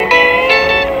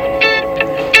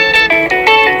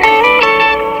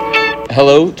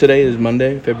Hello, today is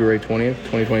Monday, February 20th,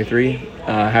 2023.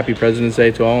 Happy President's Day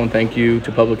to all, and thank you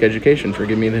to Public Education for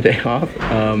giving me the day off.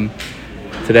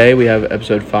 Today we have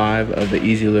episode 5 of the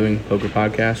Easy Living Poker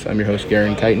Podcast. I'm your host,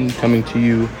 Garen Kighton, coming to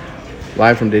you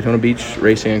live from Daytona Beach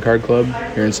Racing and Card Club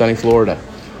here in sunny Florida.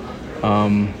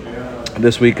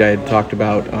 This week I had talked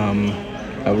about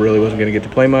I really wasn't going to get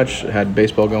to play much. Had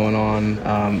baseball going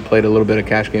on, played a little bit of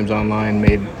cash games online,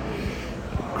 made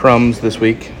crumbs this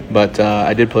week, but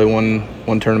I did play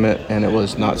one tournament and it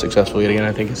was not successful yet again.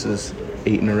 I think this is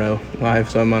 8 in a row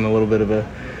live, so I'm on a little bit of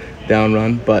a down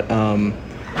run, but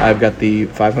I've got the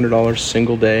 $500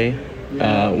 single day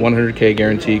 100K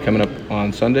guarantee coming up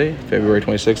on Sunday, February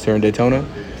 26th here in Daytona,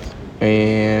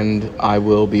 and I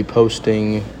will be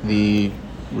posting the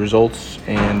results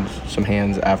and some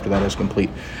hands after that is complete.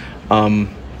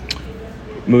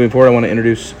 Moving forward, I want to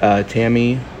introduce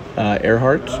Tammy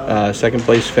Ehrhart, second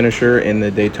place finisher in the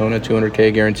Daytona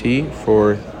 200K guarantee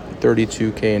for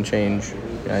 $32K and change.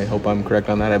 I hope I'm correct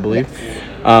on that, I believe.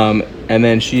 Yes. And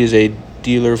then she is a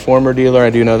former dealer, I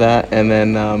do know that. And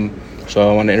then,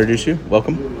 so I want to introduce you.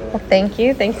 Welcome. Well, thank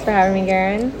you. Thanks for having me,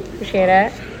 Garen. Appreciate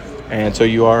it. And so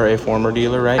you are a former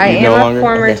dealer, right? I am a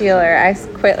former dealer. I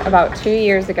quit about 2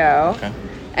 years ago. Okay.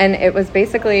 And it was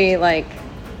basically like,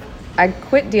 I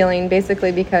quit dealing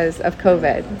basically because of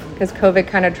COVID. Because COVID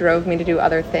kind of drove me to do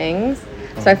other things.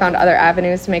 So I found other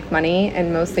avenues to make money.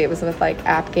 And mostly it was with like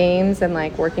app games and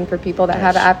like working for people that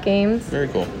have app games. Very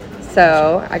cool.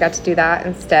 So I got to do that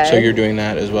instead. So you're doing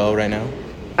that as well right now?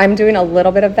 I'm doing a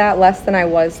little bit of that, less than I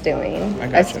was doing.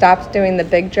 I stopped doing the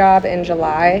big job in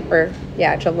July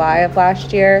of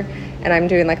last year, and I'm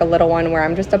doing like a little one where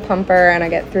I'm just a pumper and I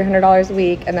get $300 a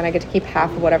week, and then I get to keep half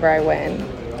of whatever I win.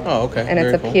 Oh, okay. And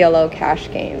it's a PLO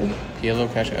cash game.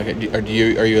 PLO cash.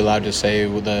 Okay. Are you allowed to say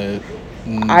the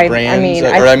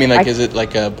brands? Is it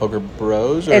like a Poker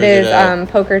Bros? Or it is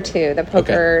Poker 2, the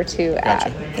Poker 2 app.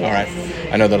 Gotcha. Yes. All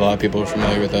right. I know that a lot of people are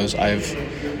familiar with those.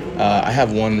 I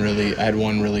had one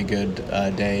really good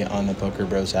day on the Poker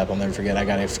Bros app. I'll never forget. I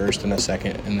got a first and a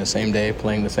second in the same day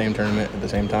playing the same tournament at the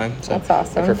same time. So that's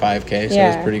awesome. For $5K, so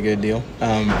it's a pretty good deal.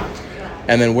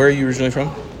 And then where are you originally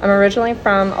from? I'm originally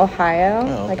from Ohio. Oh,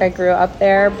 okay. Like I grew up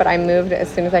there, but I moved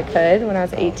as soon as I could when I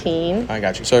was 18. I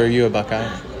got you. So are you a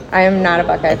Buckeye? I am not a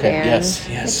Buckeye fan. Yes.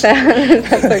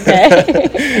 That's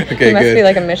okay. Okay, you must good. be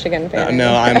like a Michigan fan.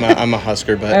 No, I'm a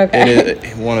Husker, but it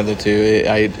is one of the two.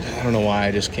 I don't know why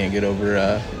I just can't get over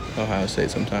Ohio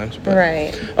State sometimes. But.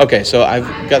 Right. Okay, so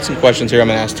I've got some questions here. I'm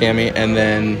gonna ask Tammy, and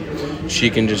then you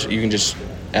can just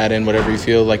add in whatever you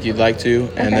feel like you'd like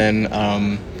to, and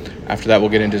then after that we'll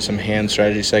get into some hand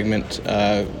strategy segment.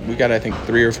 We got I think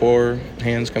 3 or 4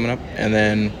 hands coming up, and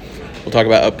then we'll talk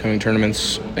about upcoming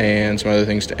tournaments and some other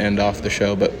things to end off the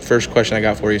show. But first question I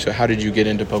got for you, so how did you get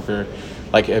into poker?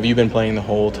 Like, have you been playing the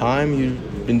whole time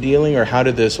you've been dealing, or how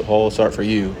did this whole start for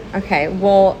you? Okay,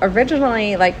 well,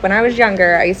 originally, like, when I was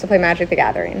younger, I used to play Magic the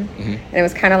Gathering. Mm-hmm. And it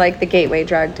was kind of like the gateway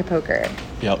drug to poker.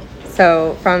 Yep.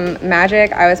 So from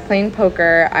Magic, I was playing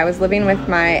poker. I was living with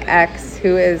my ex,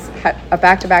 who is a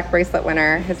back-to-back bracelet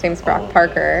winner. His name's Brock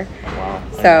Parker. Wow.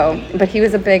 So, but he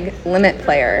was a big Limit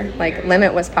player. Like,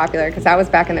 Limit was popular because that was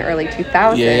back in the early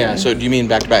 2000s. Yeah. So do you mean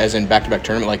back-to-back as in back-to-back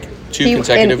tournament, like two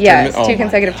consecutive tournaments? Yes, 2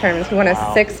 consecutive tournaments. He won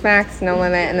a 6 max no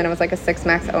limit, and then it was like a 6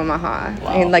 max Omaha. Wow.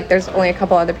 I mean, like, there's only a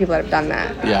couple other people that have done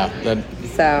that. Yeah.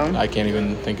 So I can't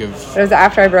even think of. It was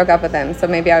after I broke up with him, so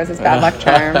maybe I was his bad luck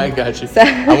charm. I got you. So.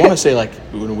 I want to say, like,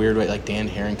 in a weird way, like Dan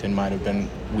Harrington might have been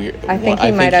weird. I think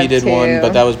he did too. one,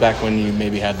 but that was back when you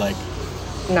maybe had like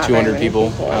not 200 people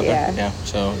out there. Yeah,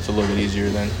 so it's a little bit easier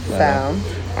then. So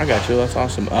I got you. That's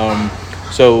awesome.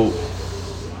 So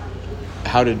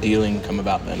how did dealing come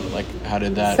about then? Like, how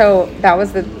did that? So that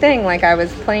was the thing. Like, I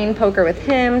was playing poker with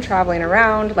him, traveling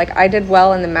around. Like, I did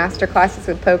well in the master classes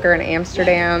with poker in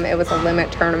Amsterdam. It was a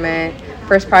Limit tournament.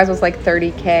 First prize was like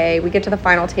 $30K. We get to the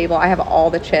final table. I have all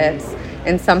the chips,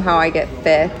 and somehow I get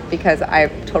 5th because I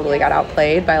totally got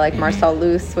outplayed by like Marcel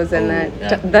Luce was in the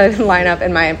lineup,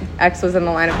 and my ex was in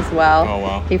the lineup as well. Oh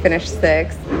wow! He finished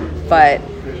 6th, but.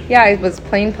 Yeah, I was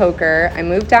playing poker. I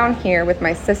moved down here with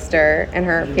my sister and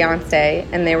her fiance,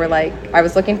 and they were like, I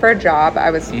was looking for a job. I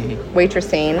was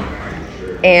waitressing,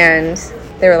 and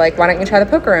they were like, why don't you try the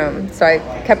poker room? So I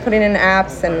kept putting in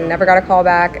apps and never got a call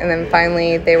back, and then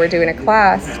finally they were doing a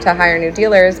class to hire new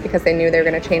dealers because they knew they were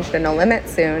going to change to no limit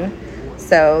soon.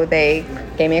 So they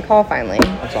gave me a call finally.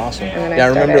 That's awesome. I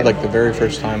remember like the very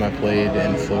first time I played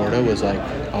in Florida was like,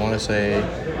 I want to say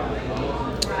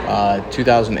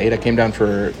 2008. I came down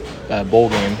for a bowl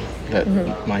game that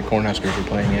my Cornhuskers were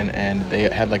playing in, and they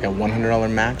had like a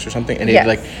 $100 max or something, and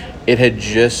it had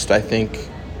just, I think,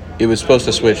 it was supposed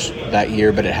to switch that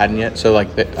year, but it hadn't yet. So like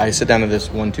I sit down to this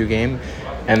 1-2 game,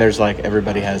 and there's like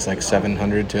everybody has like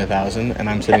 700 to 1,000, and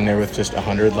I'm sitting there with just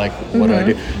 100. Like, what do I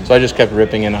do? So I just kept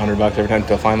ripping in $100 every time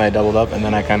until finally I doubled up, and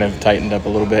then I kind of tightened up a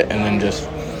little bit, and then just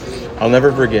I'll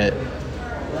never forget.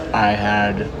 I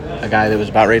had a guy that was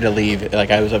about ready to leave. Like,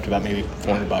 I was up to about maybe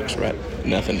 $400, right?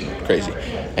 Nothing crazy.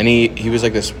 And he was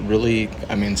like this really,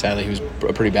 I mean, sadly, he was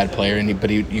a pretty bad player, but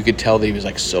you could tell that he was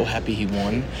like so happy he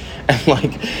won. And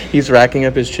like, he's racking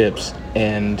up his chips,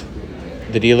 and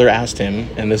the dealer asked him,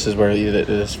 and this is where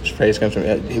this phrase comes from,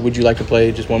 would you like to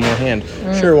play just one more hand?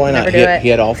 Sure, why not? He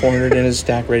had all 400 in his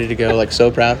stack ready to go, like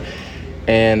so proud.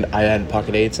 And I had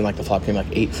pocket eights, and like the flop came like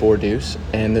 8-4 deuce,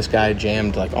 and this guy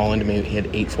jammed like all into me. He had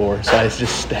 8-4, so I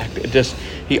just stacked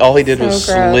it. All he did was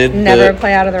slid. Never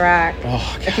play out of the rack.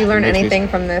 Oh, God, if you learn anything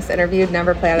from this interview,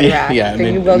 never play out of the rack. Yeah,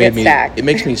 you will get stacked. It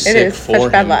makes me sick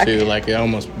for him too. Like it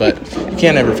almost, but you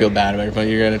can't ever feel bad about it.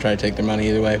 You're gonna try to take their money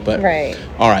either way. But right.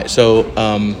 All right, so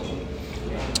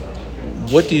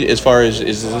what do you, as far as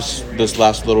is this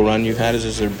last little run you've had, is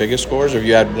this their biggest scores, or have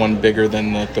you had one bigger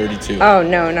than the 32? Oh,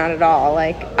 no, not at all.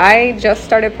 Like, I just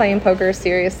started playing poker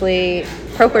seriously,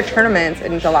 poker tournaments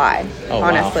in July,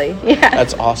 honestly. Wow. Yeah.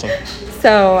 That's awesome.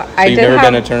 So you've never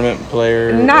been a tournament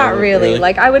player? Not really.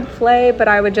 Like, I would play, but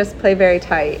I would just play very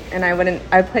tight, and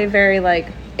I play very, like,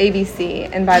 ABC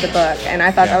and by the book, and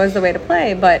I thought that was the way to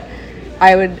play, but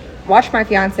I would watch my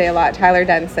fiance a lot, Tyler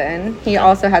Denson. He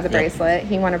also has a bracelet.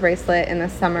 He won a bracelet in the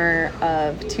summer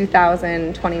of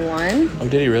 2021. Oh,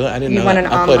 did he really? I didn't know that. He won an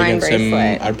online Him.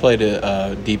 bracelet. I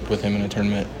played deep with him in a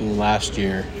tournament last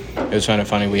year. It was kind of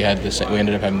funny. We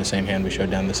ended up having the same hand. We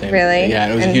showed down the same. Really? Yeah,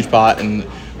 and it was a huge pot, and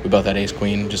we both had ace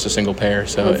queen, just a single pair.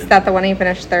 So is that the one he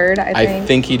finished third? I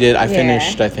think he did. I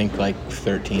finished, I think, like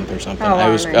 13th or something. Oh, wow, I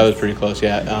was pretty close.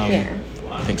 Yeah. Yeah.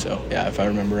 I think so. Yeah, if I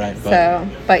remember right.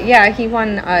 But yeah, he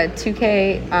won a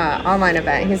 2K online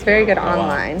event. He's very good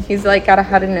online. Wow. He's like got a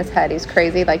HUD in his head. He's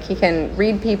crazy. Like he can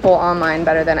read people online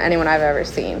better than anyone I've ever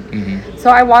seen. Mm-hmm. So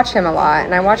I watch him a lot,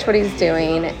 and I watch what he's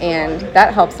doing, and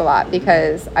that helps a lot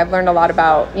because I've learned a lot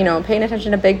about paying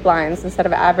attention to big blinds instead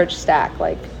of average stack.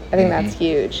 Like I think that's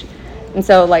huge. And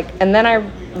so and then I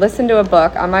listened to a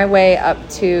book on my way up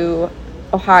to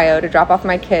Ohio to drop off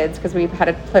my kids because we had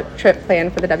a trip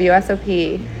planned for the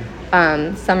WSOP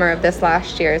summer of this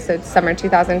last year, so it's summer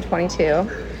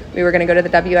 2022. We were going to go to the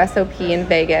WSOP in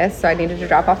Vegas, so I needed to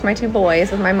drop off my two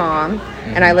boys with my mom,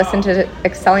 and I listened to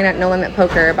Excelling at No Limit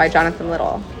Poker by Jonathan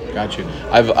Little. Got you.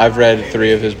 I've read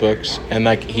 3 of his books, and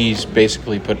he's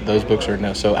basically put those books are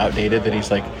now so outdated that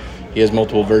he has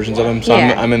multiple versions of them. So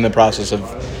I'm in the process of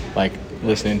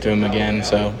listening to him again.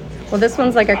 So. Well, this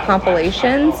one's like a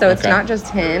compilation, so it's not just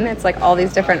him. It's like all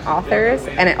these different authors,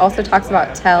 and it also talks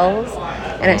about tells,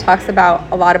 and it talks about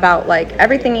a lot about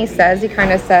everything he says. He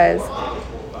kind of says,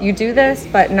 you do this,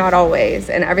 but not always,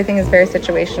 and everything is very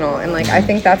situational. And I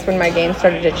think that's when my game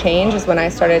started to change, is when I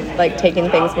started taking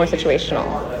things more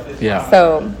situational. Yeah.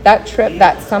 So that trip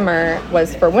that summer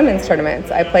was for women's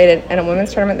tournaments. I played in a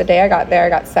women's tournament the day I got there. I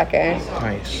got second.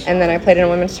 Nice. And then I played in a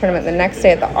women's tournament the next day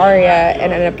at the Aria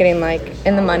and ended up getting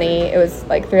in the money. It was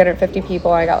 350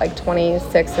 people. I got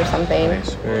 26 or something.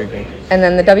 Nice. Very good. And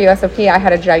then the WSOP, I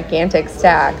had a gigantic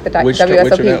stack. The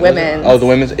WSOP women's. Oh, the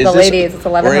women's. Ladies, it's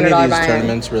 $1,100 buy-in. Were any of these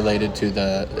tournaments related to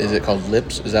is it called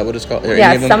Lips? Is that what it's called?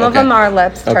 Yeah, some of them are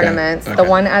Lips tournaments. Okay. The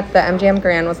one at the MGM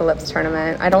Grand was a Lips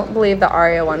tournament. I don't believe the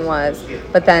Aria one was.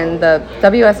 But then the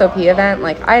WSOP event,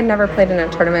 I had never played in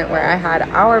a tournament where I had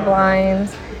hour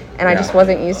blinds, and I just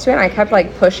wasn't used to it. And I kept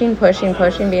pushing,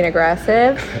 being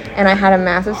aggressive, and I had a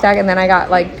massive stack, and then I got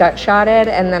gut shotted,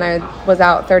 and then I was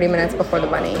out 30 minutes before the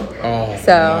money. Oh,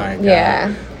 so my God.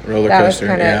 Yeah. Roller coaster.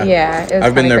 It was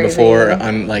I've been there crazy. before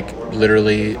on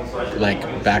literally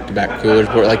back-to-back coolers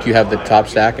board. You have the top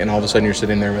stack, and all of a sudden you're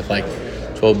sitting there with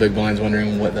 12 big blinds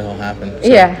wondering what the hell happened. So,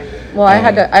 yeah. Well, I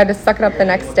had to suck it up the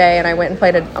next day, and I went and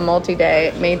played a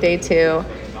multi-day, made day 2.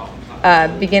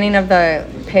 Beginning of the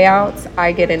payouts,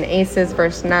 I get an aces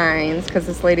versus nines because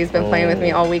this lady's been playing with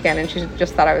me all weekend, and she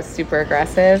just thought I was super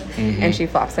aggressive, and she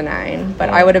flops a 9. But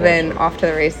I would have been off to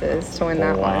the races to win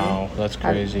that one. Wow, that's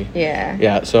crazy. Yeah.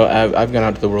 Yeah. So I've gone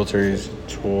out to the World Series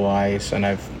twice, and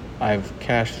I've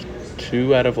cashed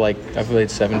 2 out of I've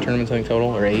played 7 tournaments I think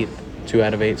total, or 8. 2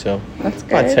 out of 8, so that's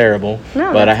good. Not terrible.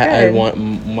 No, but that's I good.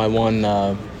 had my one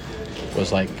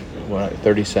was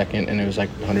 32nd, and it was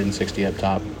 160 up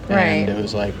top, and it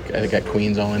was I got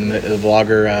queens all in. The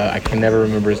vlogger, I can never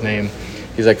remember his name.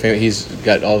 He's he's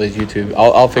got all these YouTube.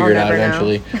 I'll figure it out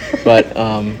eventually. But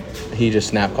he just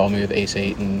snap called me with ace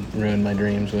 8 and ruined my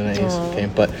dreams when ace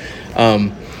came. But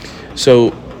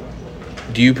so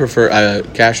Do you prefer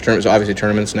cash tournaments? Obviously,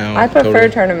 tournaments now. I prefer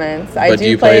tournaments. But do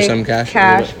you play some cash?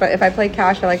 Cash, but if I play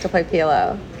cash, I like to play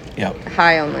PLO. Yeah.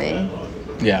 High only.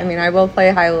 Yeah. I mean, I will play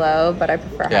high-low, but I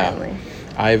prefer high only.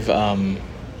 I've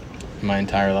my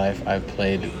entire life I've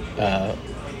played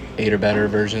 8 or better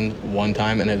version one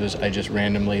time, and I just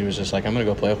randomly was just like, I'm gonna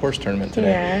go play a horse tournament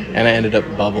today, and I ended up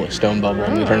stone bubble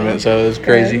in the tournament, so it was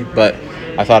crazy. Good. But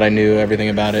I thought I knew everything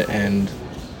about it and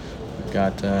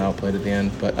got outplayed at the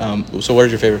end. But so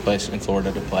where's your favorite place in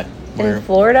Florida to play? In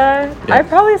Florida, I'd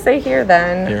probably say here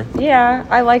then. Here? Yeah,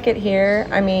 I like it here.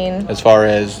 I mean, as far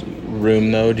as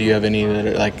room though, do you have any that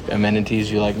are like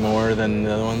amenities you like more than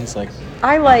the other ones? Like,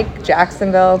 I like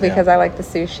Jacksonville because I like the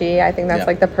sushi. I think that's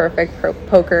like the perfect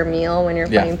poker meal when you're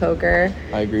playing poker.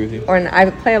 I agree with you. And I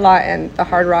play a lot in the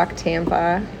Hard Rock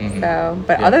Tampa. So,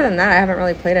 but other than that, I haven't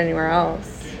really played anywhere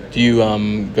else. Do you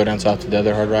go down south to the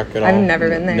other Hard Rock at all? I've never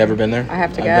been there. Never been there? I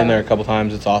have to go. I've been there a couple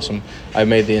times. It's awesome. I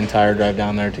made the entire drive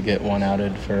down there to get one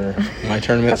outed for my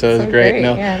tournament, so it was great.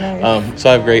 No, nice. So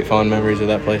I have great fond memories of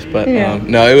that place. But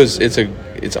no,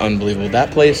 it's unbelievable.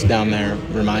 That place down there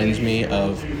reminds me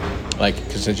of, like,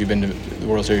 because since you've been to the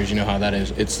World Series, you know how that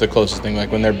is. It's the closest thing.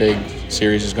 Like when their big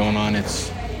series is going on,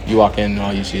 you walk in and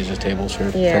all you see is just tables for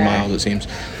miles, it seems.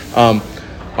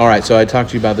 All right, so I talked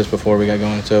to you about this before we got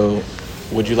going. So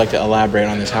would you like to elaborate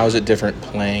on this? How is it different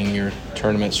playing your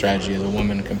tournament strategy as a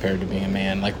woman compared to being a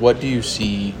man? Like, what do you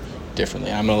see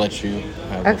differently? I'm going to let you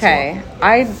have the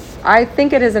floor. I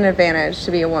think it is an advantage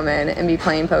to be a woman and be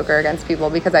playing poker against people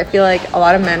because I feel like a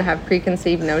lot of men have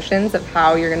preconceived notions of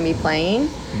how you're going to be playing.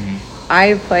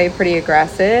 I play pretty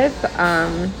aggressive,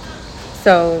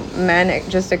 so men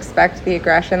just expect the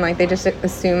aggression. Like, they just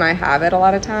assume I have it a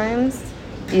lot of times.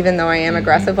 Even though I am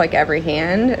aggressive, like every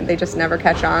hand, they just never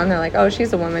catch on. They're like, oh,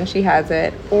 she's a woman, she has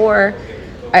it. Or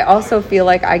I also feel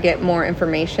like I get more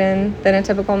information than a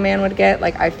typical man would get.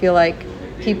 Like, I feel like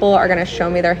people are going to show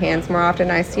me their hands more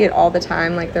often. I see it all the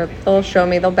time. Like, they'll show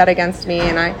me, they'll bet against me,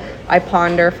 and I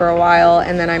ponder for a while,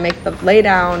 and then I make the lay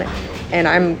down, and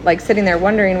I'm like sitting there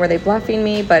wondering, were they bluffing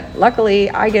me? But luckily,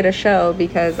 I get a show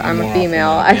because I'm a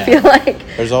female. I feel like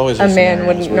there's always a man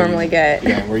wouldn't normally get.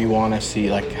 Yeah, where you want to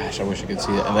see, like, gosh, I wish I could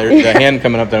see that. And the hand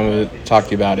coming up that I'm going to talk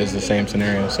to you about is the same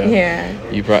scenario. So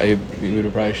you would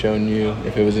have probably shown you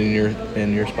if it was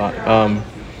in your spot.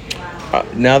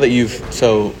 Now that you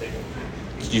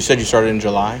said you started in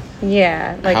July.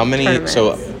 Yeah. Like, how many? Tournaments.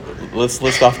 So let's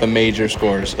list off the major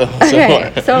scores.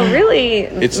 Okay, so really,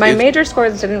 my major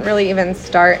scores didn't really even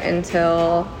start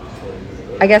until,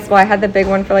 I guess, I had the big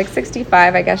one for like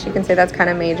 65. I guess you can say that's kind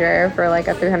of major for like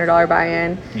a $300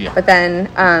 buy-in. Yeah. But then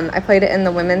I played it in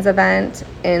the women's event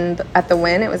at the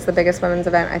Wynn. It was the biggest women's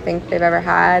event I think they've ever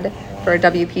had for a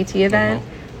WPT event.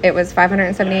 It was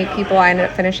 578 people. I ended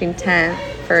up finishing 10th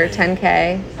for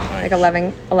 10K, like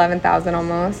 11,000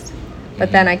 almost.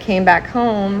 But then I came back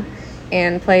home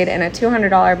and played in a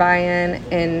 $200 buy-in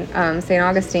in St.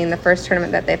 Augustine, the first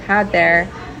tournament that they've had there,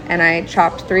 and I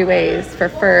chopped 3 ways for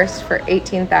first for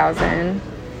 18,000,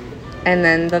 and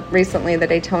then recently the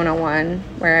Daytona one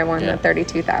where I won the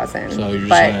 32,000. So you're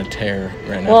just on a tear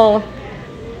right now. Well,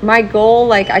 my goal,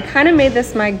 like, I kind of made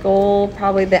this my goal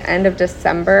probably the end of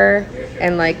December,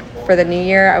 and like for the new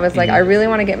year, I was like, I really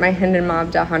want to get my Hendon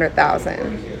Mob to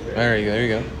 100,000. There you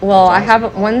go. Well, awesome. I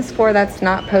have one score that's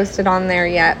not posted on there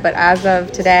yet, but as of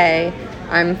today,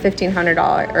 I'm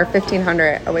 $1,500 or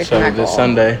 1,500 away from that goal. So this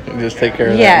Sunday, just take care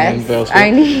of that. Yes, I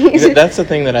need. That's the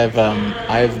thing that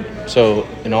so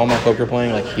in all my poker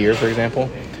playing, like here, for example,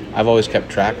 I've always kept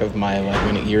track of my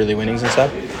like yearly winnings and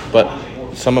stuff, but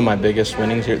some of my biggest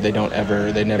winnings here, they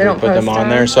never put them on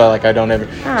there. So like I don't ever.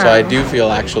 So I do feel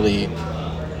actually,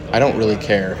 I don't really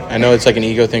care. I know it's like an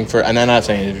ego thing and I'm not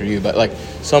saying it for you, but like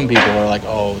some people are like,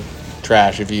 oh,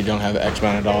 trash if you don't have X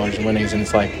amount of dollars in winnings, and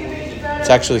it's like, it's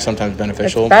actually sometimes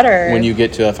beneficial. It's better when you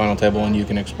get to a final table and you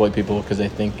can exploit people because they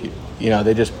think,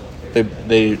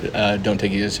 they don't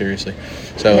take you as seriously.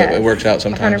 So it works out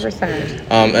sometimes. 100%.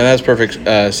 And that's perfect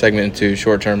segment into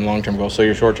short-term, long-term goals. So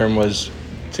your short-term was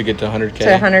to get to 100K? To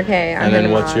 100K. And then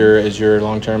is your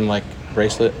long-term, like,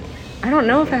 bracelet? I don't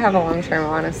know if I have a long-term,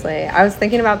 honestly. I was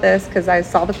thinking about this because I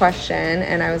saw the question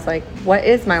and I was like, what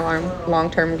is my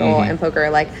long-term goal in poker?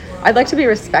 Like, I'd like to be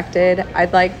respected.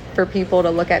 I'd like for people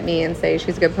to look at me and say,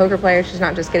 she's a good poker player. She's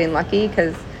not just getting lucky,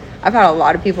 because I've had a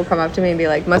lot of people come up to me and be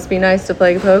like, must be nice to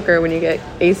play poker when you get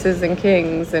aces and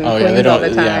kings and queens all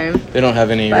the time. Yeah, they don't have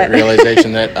any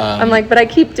realization that... I'm like, but I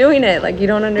keep doing it. Like, you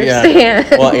don't understand.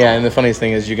 Yeah. Well, and the funniest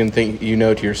thing is you can think, to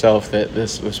yourself that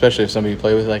this, especially if somebody you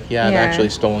play with, like, I've actually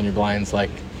stolen your blinds, like,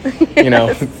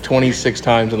 26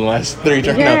 times in the last 3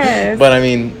 turns. Yes. No. But, I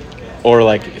mean, Or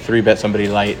like 3-bet somebody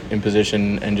light in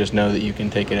position and just know that you can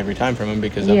take it every time from them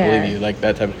because they'll believe you. Like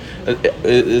that type of,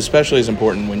 especially is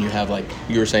important when you have, like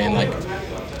you were saying, like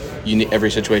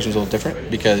every situation is a little different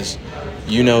because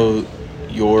you know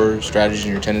your strategies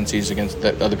and your tendencies against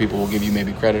that other people will give you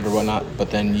maybe credit or whatnot, but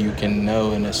then you can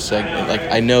know in a segment, like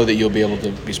I know that you'll be able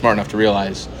to be smart enough to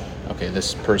realize, okay,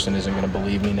 this person isn't going to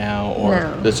believe me now, or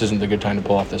this isn't the good time to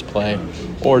pull off this play,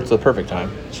 or it's the perfect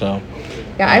time. So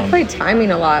yeah, I play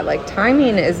timing a lot. Like,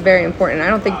 timing is very important. I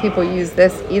don't think people use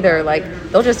this either. Like,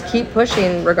 they'll just keep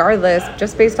pushing regardless,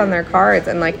 just based on their cards.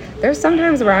 And, like, there's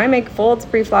sometimes where I make folds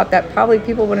pre-flop that probably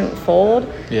people wouldn't fold,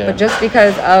 but just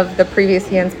because of the previous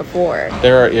hands before.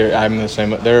 I'm the same.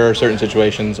 There are certain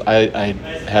situations I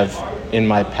have in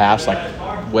my past,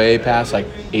 like way past, like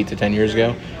 8 to 10 years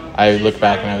ago, I look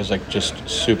back and I was like just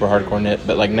super hardcore nit.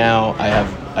 But like now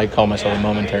I call myself a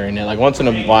momentary nit. Like once in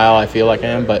a while I feel like I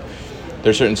am, but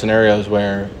there's certain scenarios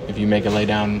where if you make a lay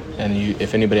down and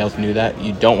if anybody else knew that,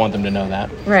 you don't want them to know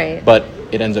that. Right. But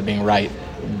it ends up being right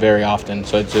very often.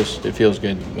 So it feels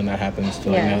good when that happens to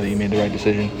like know that you made the right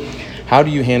decision. How do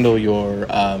you handle your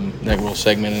like we'll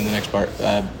segment in the next part,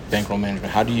 bankroll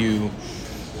management? How do you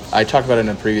I talked about it in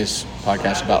a previous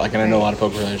podcast about like, and I know a lot of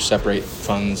poker players separate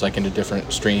funds like into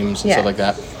different streams and stuff like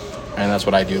that. And that's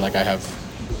what I do. Like I have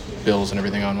bills and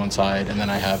everything on one side, and then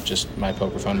I have just my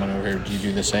poker fund money over here. Do you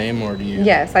do the same, or do you?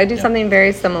 Yes, I do something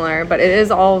very similar, but it is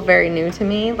all very new to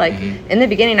me. Like in the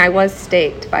beginning, I was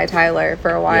staked by Tyler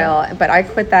for a while, but I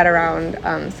quit that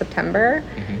around September.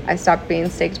 I stopped being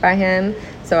staked by him,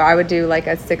 so I would do like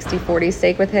a 60-40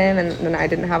 stake with him, and then I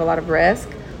didn't have a lot of risk.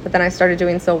 But then I started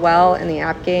doing so well in the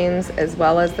app games as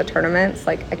well as the tournaments.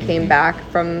 Like I came back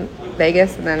from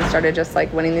Vegas and then started just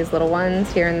like winning these little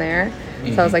ones here and there.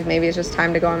 So I was like, maybe it's just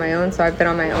time to go on my own. So I've been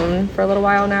on my own for a little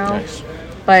while now. Nice.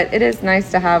 But it is nice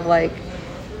to have like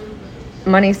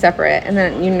money separate, and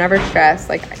then you never stress.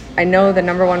 Like I know the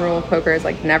number one rule of poker is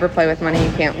like never play with money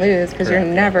you can't lose, because you're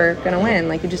never gonna win.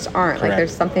 Like you just aren't. Correct. Like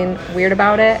there's something weird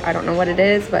about it. I don't know what it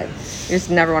is, but you just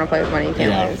never want to play with money you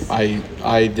can't lose.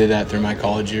 I did that through my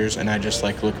college years, and I just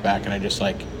like look back and I just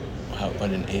like, wow, what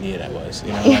an idiot I was,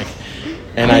 you know, like.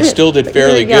 And I still did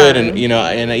fairly good, and you know,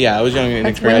 and I was young and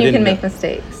inexperienced. When you can make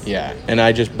mistakes. Yeah, and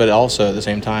but also at the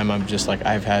same time, I'm just like,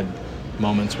 I've had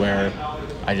moments where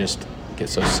I just get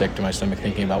so sick to my stomach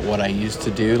thinking about what I used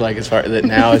to do. Like as far that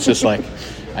now it's just like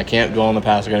I can't go on the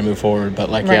past. I got to move forward. But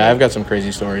like, I've got some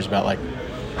crazy stories about like,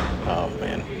 oh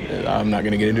man, I'm not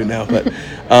gonna get into it now. But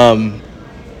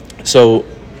so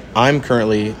I'm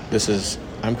currently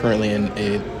in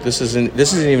a this isn't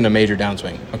even a major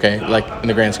downswing, okay, like in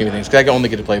the grand scheme of things, because I only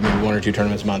get to play maybe 1 or 2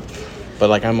 tournaments a month, but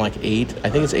like I'm like 8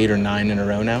 or 9 in a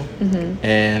row now,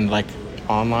 and like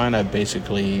online I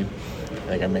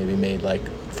maybe made like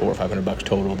 $400 or $500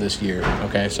 total this year,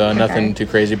 okay, so nothing too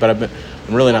crazy, but I'm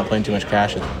really not playing too much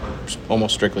cash. It's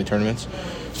almost strictly tournaments.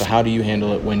 So how do you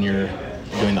handle it when you're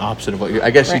doing the opposite of what you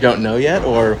you don't know yet,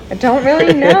 or I don't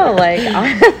really know, like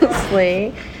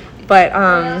honestly. But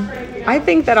I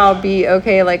think that I'll be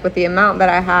okay, like with the amount that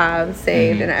I have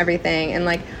saved and everything. And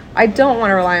like, I don't want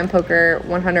to rely on poker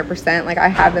 100%. Like I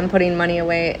have been putting money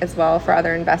away as well for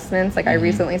other investments. Like I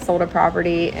recently sold a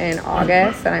property in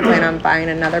August, and I plan on buying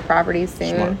another property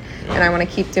soon. Smart. Yeah. And I want to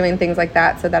keep doing things like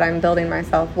that so that I'm building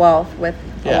myself wealth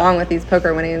along with these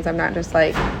poker winnings. I'm not just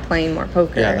like playing more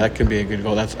poker. Yeah, that could be a good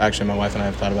goal. That's actually, my wife and I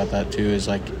have thought about that too, is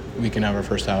like we can have our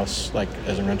first house like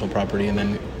as a rental property, and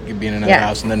then be in another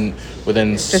house, and then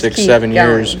within just 6-7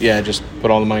 years, just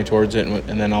put all the money towards it,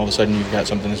 and then all of a sudden you've got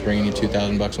something that's bringing you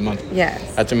 $2,000 a month.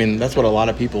 Yes. That's what a lot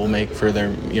of people make for their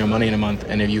money in a month,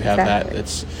 and if you have that,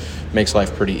 it makes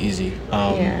life pretty easy.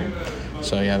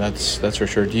 So that's for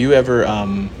sure. Do you ever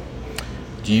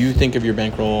do you think of your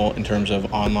bankroll in terms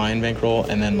of online bankroll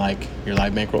and then like your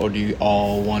live bankroll, or do you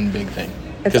all one big thing?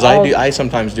 Because I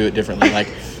sometimes do it differently. Like,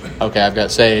 okay, I've got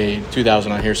say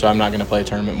 $2,000 on here, so I'm not going to play a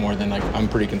tournament more than like, I'm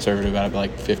pretty conservative about it, but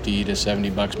like $50 to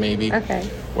 $70 maybe. Okay.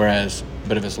 Whereas,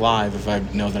 but if it's live, if I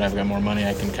know that I've got more money,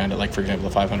 I can kind of like, for example,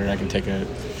 the 500, I can take a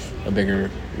bigger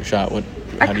shot.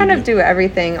 I kind of do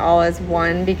everything all as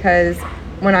one, because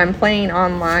when I'm playing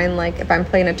online, like if I'm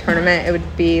playing a tournament, it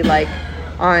would be like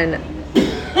on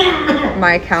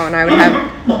my account, and I would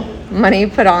have money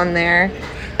put on there,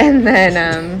 and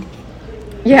then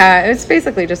it's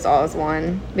basically just all as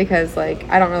one, because like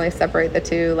I don't really separate the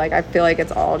two. Like I feel like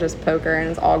it's all just poker, and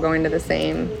it's all going to the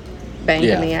same bank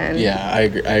in the end. I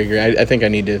agree. I think I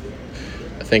need to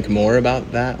think more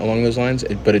about that along those lines,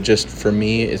 but it just, for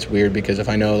me, it's weird, because if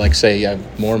I know, like say you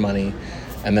have more money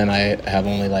and then I have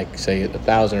only like say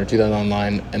 1,000 or 2,000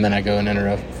 online, and then I go and enter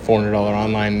a $400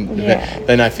 online event,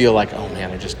 then I feel like, oh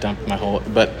man, I just dumped my whole.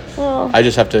 But I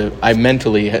just have to. I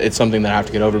mentally, it's something that I have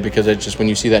to get over, because it's just when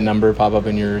you see that number pop up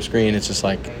in your screen, it's just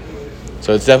like.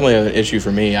 So it's definitely an issue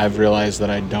for me. I've realized that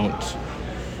I don't.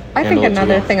 I think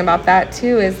another thing about that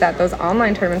too is that those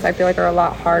online tournaments, I feel like, are a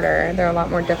lot harder. They're a lot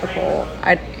more difficult.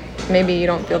 Maybe you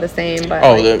don't feel the same, but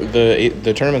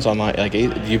the tournaments online, like,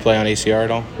 do you play on ACR at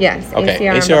all? Yes. Okay,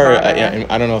 ACR.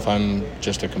 I don't know if I'm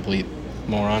just a complete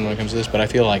moron when it comes to this, but I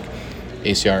feel like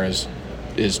ACR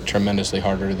is tremendously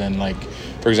harder than, like,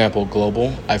 for example,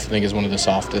 Global. I think is one of the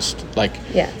softest. Like,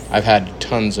 yes, I've had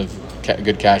tons of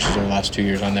good caches over the last 2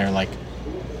 years on there, like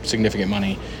significant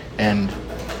money, and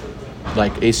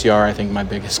like ACR, I think my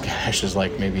biggest cache is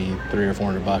like maybe $300 or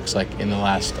 $400, like in the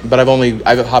last. But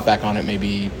I've hopped back on it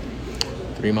maybe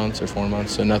 3 months or 4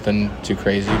 months, so nothing too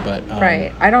crazy. But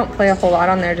right, I don't play a whole lot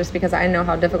on there just because I know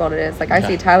how difficult it is. Like, I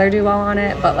see Tyler do well on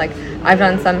it, but like I've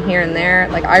done some here and there.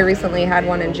 Like, I recently had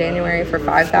one in January for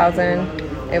 5,000.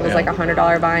 It was like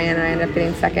 $100 buy-in, and I ended up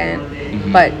getting second.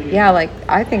 Mm-hmm. But yeah, like,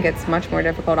 I think it's much more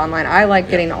difficult online. I like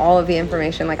getting all of the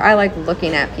information. Like, I like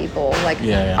looking at people. Like,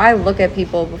 I look at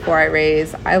people before I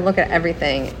raise. I look at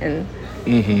everything, and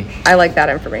I like that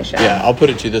information. Yeah, I'll put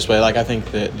it to you this way. Like, I think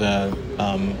that the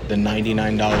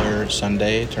 $99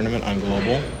 Sunday tournament on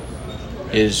Global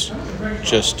is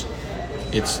just,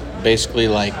 it's basically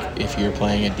like if you're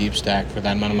playing a deep stack for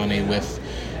that amount of money with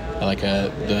like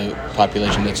the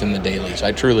population that's in the dailies.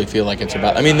 I truly feel like it's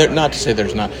about. I mean, not to say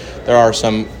there's not. There are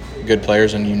some good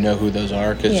players, and you know who those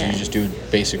are because you just do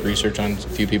basic research on a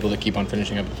few people that keep on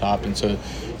finishing up the top, and so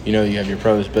you know you have your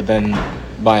pros. But then,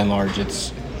 by and large,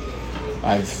 it's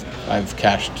I've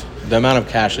cashed. The amount of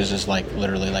caches is like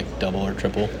literally like double or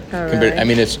triple. Oh, really? I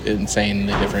mean, it's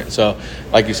insanely different. So,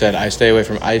 like you said, I stay away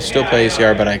from. I still play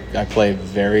ACR, but I play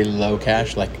very low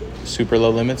cache, like super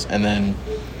low limits, and then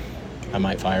I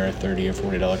might fire a $30 or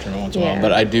 $40 tournament once in a while.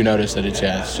 But I do notice that it's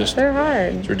just they're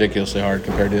hard. It's ridiculously hard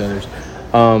compared to others.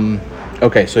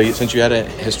 Okay, so since you had a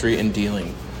history in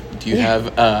dealing, do you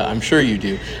have? I'm sure you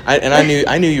do.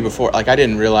 I knew you before. Like, I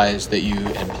didn't realize that you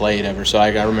had played ever. So I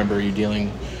remember you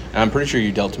dealing. And I'm pretty sure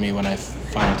you dealt to me when I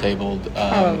final tabled.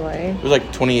 Probably. It was like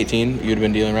 2018. You'd have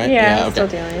been dealing, right? Yeah, okay. Still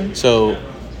dealing. So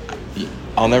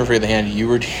I'll never forget the hand you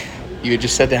had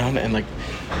just sat down, and like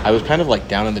I was kind of like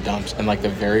down in the dumps, and like the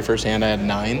very first hand I had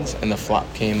 9s, and the flop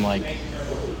came like,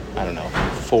 I don't know,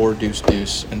 4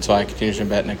 deuce, and so I continued to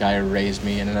bet, and a guy raised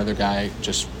me, and another guy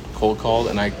just cold called,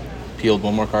 and I peeled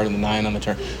one more card in the 9 on the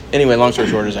turn. Anyway, long story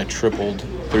short is I tripled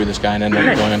through this guy and ended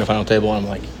up going on the final table, and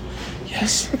I'm like,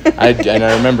 yes. And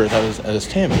I remember that was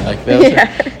Tammy. Like,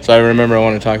 that was so I remember I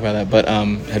wanted to talk about that. But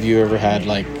have you ever had,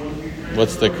 like,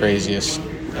 what's the craziest,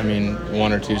 I mean,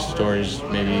 1 or 2 stories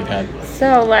maybe you've had?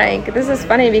 So, like, this is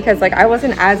funny because, like, I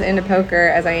wasn't as into poker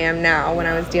as I am now when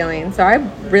I was dealing. So I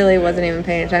really wasn't even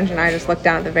paying attention. I just looked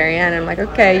down at the very end and I'm like,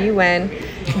 okay, you win.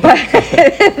 But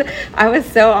I was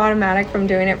so automatic from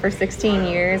doing it for 16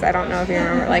 years. I don't know if you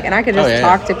remember. Like, and I could just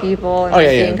talk to people.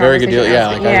 And very good deal. Yeah,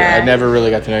 like, I never really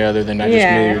got to know you other than I just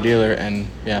knew you were a dealer, and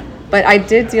But I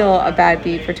did deal a bad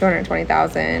beat for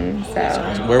 $220,000. So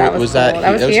awesome. Where that was that? Cool.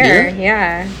 That was here.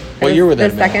 Yeah. What year was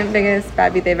that? The second biggest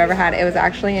bad beat they've ever had. It was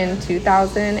actually in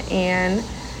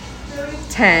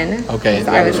 2010. Okay.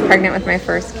 So I was pregnant with my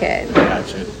first kid.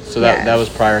 Gotcha. So that was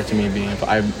prior to me being.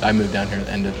 I moved down here at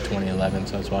the end of 2011,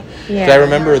 so that's why. Yeah. I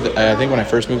remember. I think when I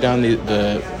first moved down,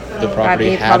 the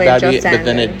property had bad beat, but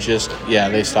then it just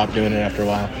they stopped doing it after a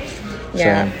while.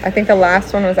 Yeah, so. I think the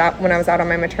last one was out when I was out on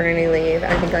my maternity leave.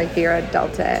 I think like Vera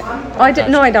dealt it. Oh, I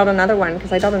didn't know I dealt another one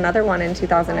because I dealt another one in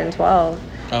 2012.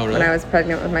 Oh, really? When I was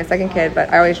pregnant with my second kid.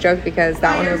 But I always joke because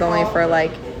that one was only for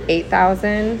like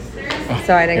 $8,000,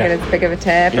 so I didn't get as big of a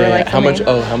tip. Or like how much?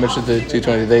 Oh, how much did the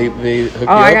 220? They hooked you up?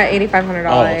 I got $8,500.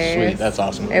 Oh, sweet, that's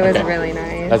awesome. It was really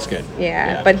nice. That's good.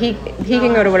 Yeah, but he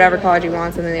can go to whatever college he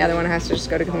wants, and then the other one has to just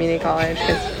go to community college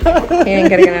because he didn't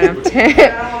get a good enough tip.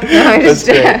 That's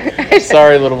good.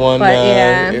 Sorry, little one.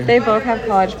 But they both have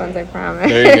college funds. I promise.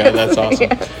 There you go. That's awesome.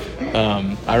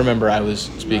 I remember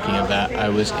speaking of that, I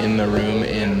was in the room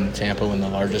in Tampa when the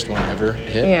largest one ever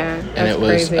hit. Yeah, and it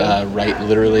was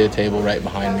literally a table right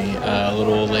behind me. A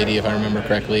little old lady, if I remember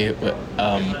correctly. But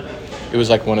it was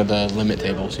like one of the limit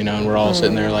tables, and we're all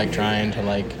sitting there like trying to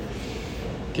like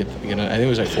get. I think it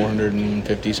was like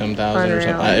 450 some thousand or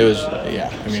something. It was I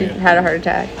mean, she had a heart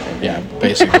attack. Yeah,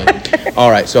 basically.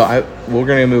 All right, so we're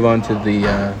gonna move on to the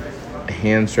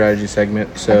hand strategy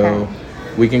segment. So. Okay.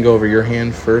 We can go over your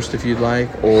hand first if you'd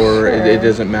like, or it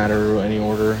doesn't matter any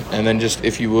order. And then just,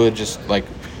 if you would, just like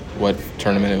what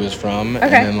tournament it was from. Okay.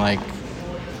 And then like,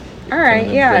 All right,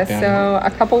 the yeah. breakdown? So a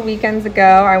couple weekends ago,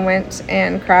 I went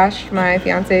and crashed my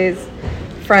fiance's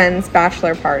friend's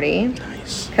bachelor party.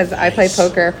 Nice. Because I play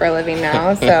poker for a living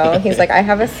now. So he's like, I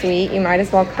have a suite. You might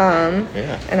as well come.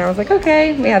 Yeah. And I was like,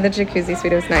 okay. We had the jacuzzi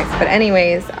suite. It was nice. But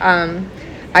anyways,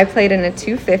 I played in a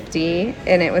 250,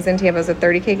 and it was in Tampa. It was a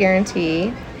 30K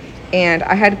guarantee. And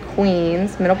I had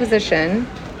queens, middle position.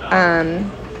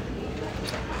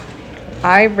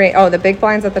 The big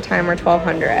blinds at the time were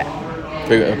 1,200.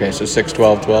 Okay, so 6,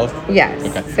 12, 12? Yes.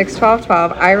 Okay. 6, 12,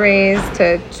 12. I raised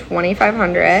to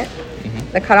 2,500.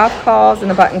 The cutoff calls and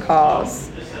the button calls.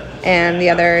 And the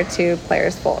other two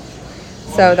players fold.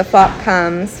 So the flop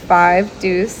comes 5,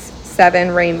 deuce,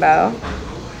 7, rainbow.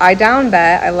 I down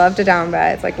bet. I love to down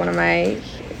bet. It's like one of my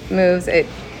moves. It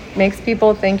makes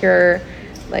people think your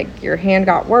hand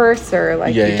got worse, or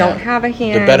like you don't have a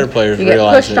hand. The better players you get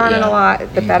realize pushed on it a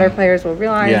lot. The better players will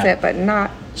realize it, but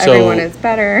not everyone is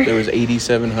better. There was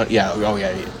 8,700. Yeah. Oh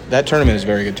yeah. That tournament is a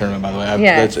very good tournament, by the way.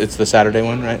 Yes. It's the Saturday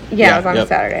one, right? Yeah, it was on the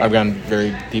Saturday. I've gone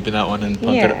very deep in that one and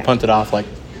punted off like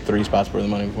 3 spots worth of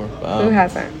money before. Who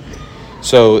hasn't?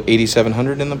 So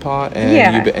 8,700 in the pot, and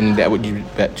Yeah. you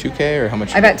bet 2K or how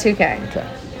much? I bet 2K. Okay.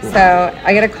 Cool. So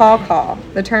I get a call.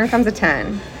 The turn comes a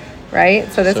 10,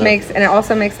 right? So this and it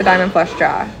also makes the diamond flush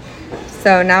draw.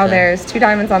 So now there's 2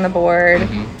 diamonds on the board.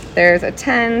 Mm-hmm. There's a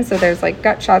 10, so there's like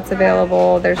gut shots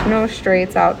available. There's no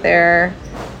straights out there.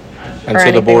 And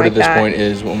so the board at this point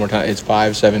is, one more time, it's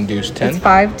 5, 7, deuce, 10? It's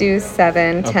 5, deuce,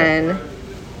 7, 10.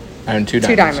 And 2 diamonds.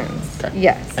 2 diamonds. Okay.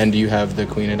 Yes. And do you have the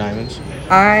queen of diamonds?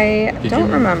 I don't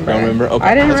remember. Don't remember? Okay.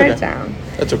 I didn't write it down.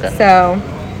 That's okay. So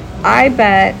I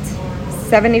bet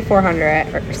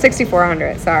 7,400 or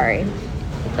 6,400. Sorry.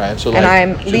 Okay. So and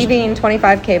I'm leaving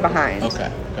 25K behind.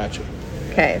 Okay. Gotcha.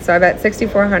 Okay. So I bet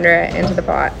 6,400 into the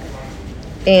pot,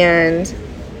 and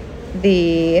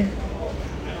the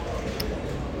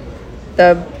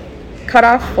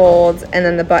cutoff folds, and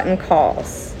then the button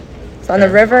calls. So on the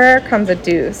river comes a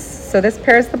deuce. So this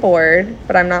pairs the board,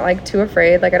 but I'm not like too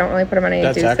afraid. Like I don't really put him on any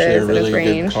deuces. That's actually a really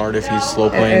range. good card if he's slow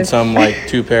playing some like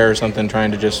 2 pair or something,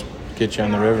 trying to just get you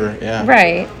on the river. Yeah.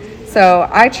 Right. So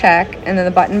I check, and then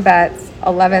the button bets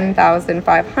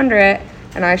 11,500,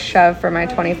 and I shove for my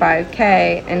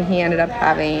 25K, and he ended up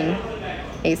having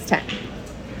ace 10.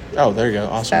 Oh, there you go.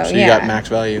 Awesome. So you yeah, got max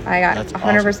value. I got That's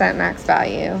 100% awesome. Max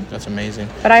value. That's amazing.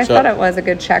 But I thought it was a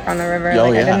good check on the river. Oh,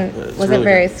 like yeah. I wasn't really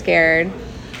very scared.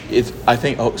 I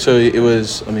think. Oh, so it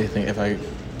was. Let me think.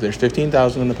 There's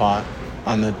 15,000 in the pot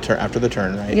on the after the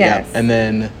turn, right? Yes. Yeah. And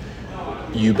then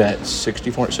you bet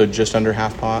 64. So just under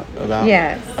half pot about.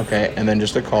 Yes. Okay, and then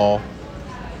just a call.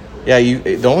 Yeah.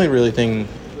 The only really thing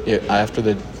after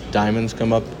the diamonds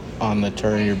come up on the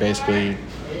turn, you're basically,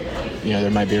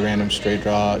 there might be a random straight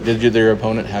draw. Did your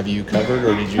opponent have you covered,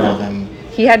 or did you have them?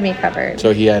 He had me covered.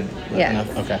 So he had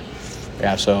enough? Okay.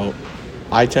 Yeah, so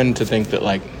I tend to think that,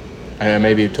 like, I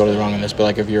may be totally wrong on this, but,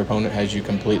 like, if your opponent has you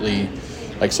completely,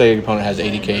 like, say your opponent has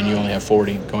 80K and you only have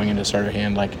 40 going into the start of your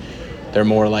hand, like, they're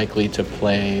more likely to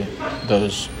play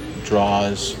those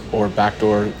draws or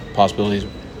backdoor possibilities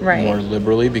more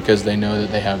liberally because they know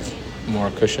that they have more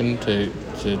cushion to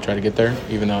try to get there,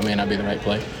 even though it may not be the right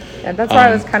play. Yeah, that's why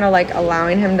I was kind of like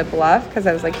allowing him to bluff, because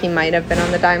I was like, he might have been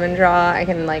on the diamond draw. I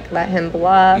can like let him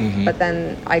bluff, but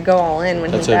then I go all in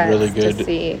when he bets. That's a really good. To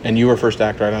see. And you were first to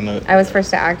act right on the. I was first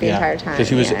to act the entire time. Because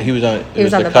he was on. He was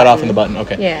on the the cutoff button. and the button.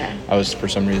 Okay. Yeah. I was for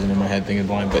some reason in my head thinking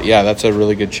blind, but yeah, that's a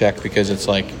really good check because it's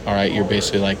like, all right, you're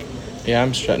basically like, yeah,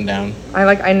 I'm shutting down.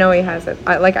 I know he has it.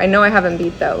 I know I have him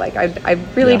beat though. Like I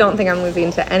really don't think I'm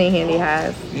losing to any hand he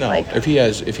has. No, like, if he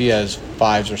has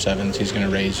 5s or 7s, he's going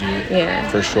to raise you. Yeah.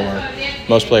 For sure.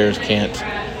 Most players can't.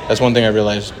 That's one thing I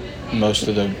realized. Most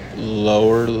of the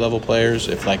lower level players,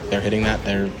 if like they're hitting that,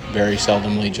 they're very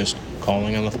seldomly just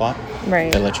calling on the flop.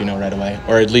 Right. They let you know right away,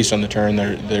 or at least on the turn,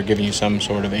 they're giving you some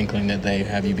sort of inkling that they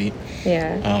have you beat.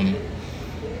 Yeah.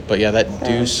 But yeah, that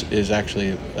deuce is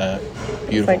actually a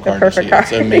beautiful like card to see.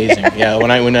 It's amazing. Yeah,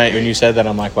 when you said that,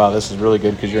 I'm like, wow, this is really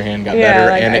good because your hand got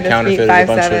better and it counterfeited a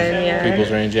bunch of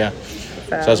people's range. Yeah, so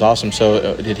that's awesome.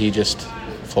 So did he just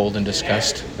fold in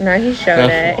disgust? No, he showed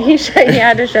it. He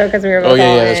had to show because we were both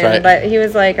that's right. But he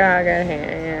was like, oh, good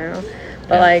hand,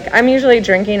 But like, I'm usually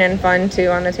drinking and fun too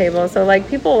on the table, so like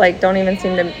people like don't even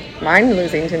seem to mind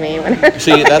losing to me.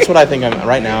 See, that's what I think.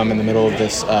 Right now, I'm in the middle of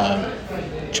this.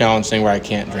 Challenge thing where I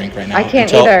can't drink right now. I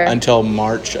can't either. Until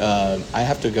March. I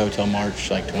have to go till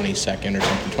March like 22nd or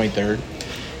something, 23rd,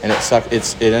 and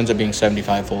it ends up being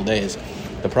 75 full days.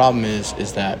 The problem is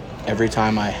that every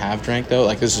time I have drank though,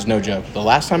 like this is no joke. The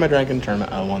last time I drank in a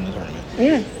tournament, I won the tournament.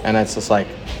 Yeah. And it's just like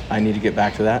I need to get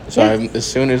back to that. So as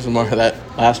soon as that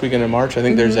last weekend in March, I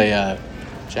think there's a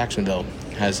Jacksonville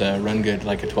has a run good,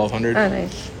 like a 1200. Oh,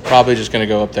 nice. Probably just going to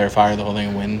go up there, fire the whole thing,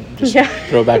 and win. Just Yeah.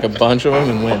 throw back a bunch of them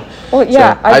and win. Well,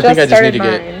 yeah, so I think I just need to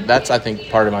mine. that's, I think,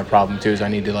 part of my problem, too, is I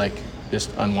need to, like, just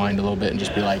unwind a little bit and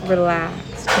just be like...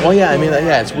 Relaxed. Well, yeah, I mean,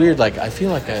 yeah, it's weird. Like, I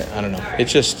feel like, I don't know.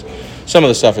 It's just... Some of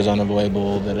the stuff is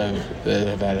unavoidable that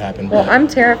have had happen. Well, I'm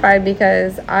terrified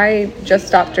because I just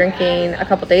stopped drinking a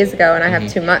couple days ago, and I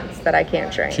have 2 months that I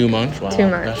can't drink. 2 months? Wow. 2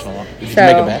 months. That's a lot. Did you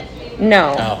make a bet?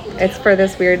 No. Oh. It's for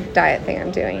this weird diet thing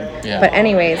I'm doing. Yeah. But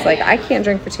anyways, like, I can't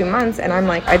drink for 2 months, and I'm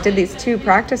like, I did these 2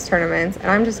 practice tournaments, and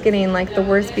I'm just getting, like, the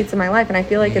worst beats of my life, and I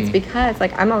feel like it's because,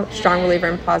 like, I'm a strong believer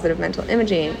in positive mental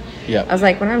imaging. Yeah. I was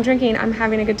like, when I'm drinking, I'm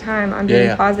having a good time. I'm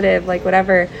being positive, like,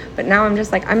 whatever. But now I'm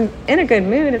just, like, I'm in a good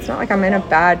mood. It's not like I'm in a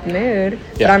bad mood,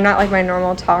 but I'm not, like, my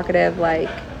normal talkative, like,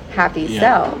 happy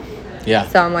self. Yeah.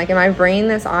 So I'm like, am I bringing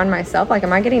this on myself? Like,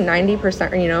 am I getting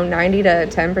 90% or, 90 to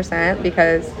 10%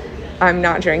 because I'm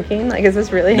not drinking? Like, is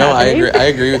this really happening? No, I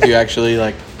agree with you, actually.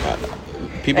 Like,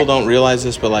 people don't realize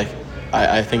this, but, like,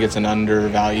 I think it's an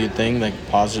undervalued thing, like,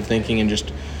 positive thinking. And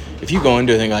just, if you go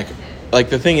into a thing, like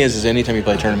the thing is anytime you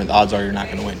play a tournament, the odds are you're not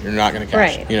going to win. You're not going to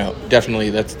cash. Right. Definitely,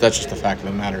 that's just the fact of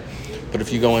the matter. But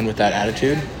if you go in with that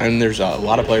attitude, and there's a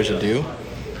lot of players that do,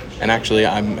 and actually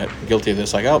I'm guilty of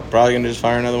this, like, oh, probably going to just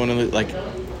fire another one. And like,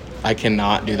 I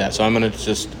cannot do that. So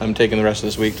I'm taking the rest of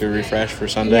this week to refresh for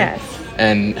Sunday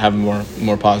and have a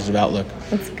more positive outlook.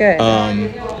 That's good.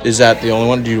 Is that the only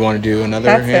one? Do you want to do another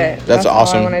That's hand? It. That's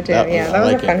awesome. All I want to do. That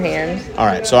was like a fun hand. All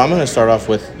right, so I'm going to start off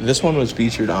with, this one was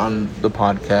featured on the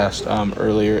podcast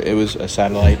earlier. It was a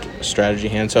satellite strategy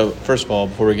hand. So first of all,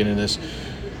 before we get into this,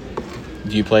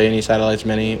 do you play any satellites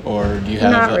many, or do you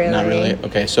have... Not really. Not really.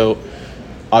 Okay, so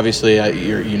obviously,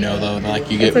 though, like,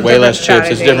 you get It's way less chips.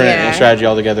 It's strategy, different strategy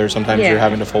altogether. Sometimes you're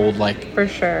having to fold, like, for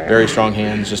sure, very strong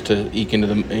hands just to eke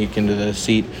into the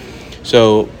seat.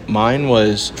 So mine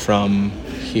was from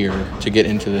here to get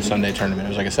into the Sunday tournament. It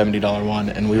was like a $70 one,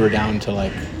 and we were down to,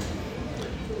 like,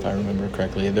 if I remember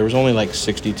correctly, there was only like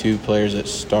 62 players that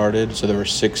started, so there were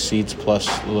 6 seats plus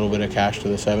a little bit of cash to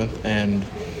the 7th, and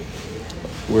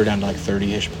we were down to like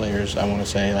 30-ish players, I want to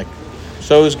say. Like,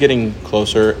 so it was getting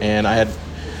closer, and I had...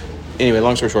 Anyway,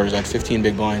 long story short is I had 15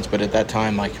 big blinds, but at that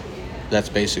time, like, that's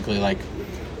basically, like,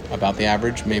 about the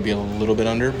average, maybe a little bit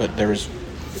under, but there was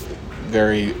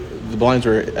the blinds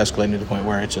were escalating to the point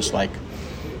where it's just, like,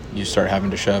 you start having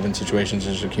to shove in situations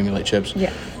and just accumulate chips.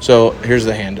 Yeah. So here's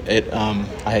the hand.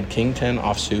 I had King 10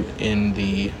 offsuit in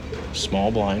the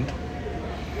small blind.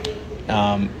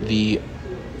 The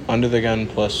under the gun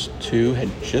 +2 had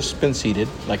just been seated,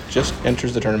 like, just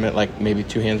enters the tournament, like, maybe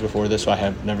 2 hands before this, so I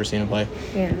have never seen him play.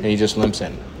 Yeah. And he just limps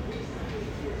in.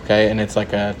 Okay, and it's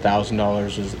like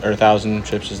 $1,000 or 1,000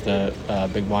 chips is the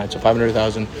big blind, so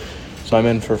 500,000. So I'm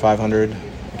in for 500.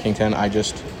 King 10. I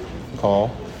just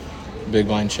call. Big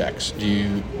blind checks. Would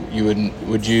you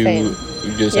Same. do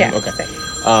the same? Yeah, Okay. same.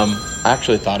 I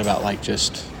actually thought about, like,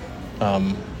 just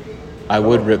I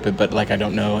would rip it, but, like, I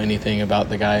don't know anything about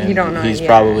the guy, and you don't know, he's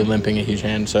probably limping a huge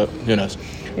hand, so who knows.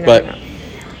 But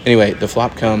anyway, the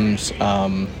flop comes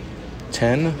 10,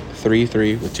 3,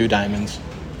 3 with 2 diamonds.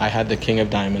 I had the king of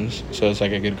diamonds, so it's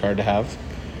like a good card to have,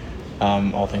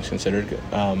 all things considered.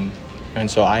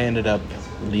 And so I ended up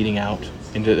leading out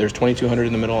into, there's 2,200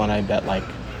 in the middle, and I bet, like,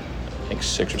 I think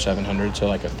 600 or 700, so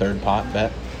like a third pot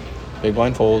bet. Big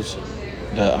blind folds.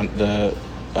 The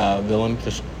villain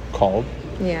just called.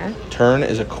 Yeah. Turn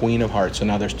is a queen of hearts, so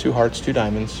now there's 2 hearts, 2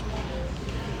 diamonds,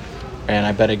 and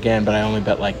I bet again, but I only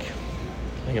bet, like,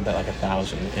 I think I bet like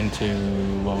 1,000 into,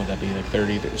 what would that be, like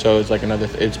 30. So it's like another.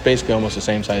 It's basically almost the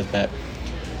same size bet,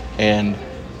 and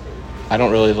I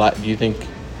don't really like. Do you think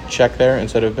check there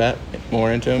instead of bet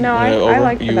more into him? No, I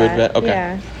like the you bet. would bet.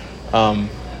 Okay. Yeah.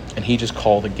 And he just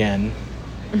called again.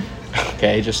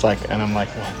 Okay, just like, and I'm like,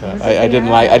 what the? I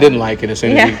didn't like it as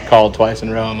soon as he called twice in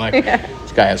a row. I'm like,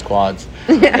 this guy has quads.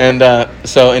 And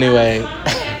so anyway,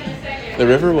 the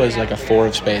river was like a 4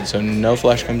 of spades, so no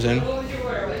flush comes in.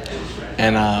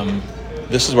 And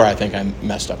this is where I think I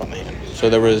messed up on the hand. So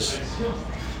there was,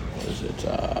 what was it?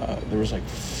 There was like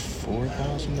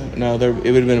 4,000. No, it would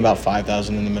have been about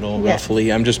 5,000 in the middle,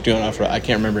 roughly. I'm just doing off. I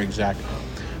can't remember exact,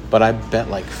 but I bet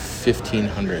like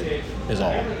 1,500 is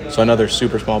all. So another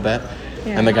super small bet,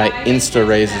 and the guy insta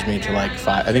raises me to like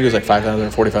 5. I think it was like 5,000 or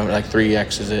 4,500, like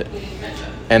 3x is it.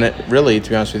 And it really, to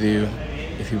be honest with you,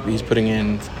 if he's putting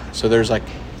in, so there's like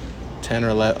 10 or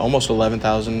 11, almost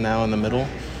 11,000 now in the middle.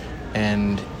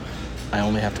 And I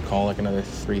only have to call like another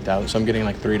 3,000, so I'm getting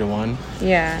like 3 to 1.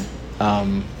 Yeah.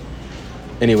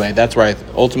 Anyway, that's where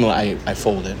ultimately I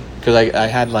folded, because I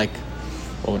had like,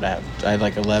 what would I have? I had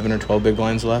like 11 or 12 big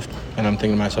blinds left, and I'm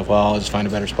thinking to myself, well, I'll just find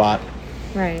a better spot.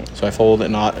 Right. So I fold,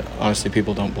 and honestly,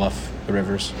 people don't bluff the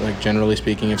rivers. Like, generally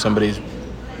speaking, if somebody's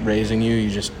raising you, you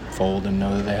just fold and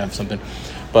know that they have something.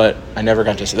 But I never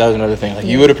got to see. That was another thing. Like,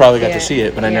 you would have probably got to see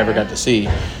it, but I never got to see.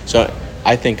 So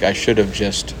I think I should have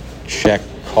just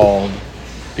called,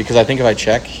 because I think if I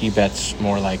check, he bets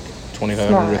more like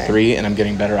 2,500 or 3, and I'm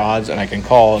getting better odds, and I can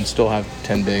call and still have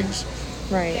 10 bigs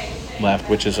left,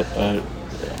 which is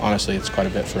honestly, it's quite a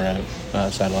bit for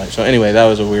a satellite. So anyway, that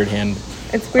was a weird hand.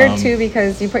 It's weird too,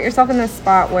 because you put yourself in this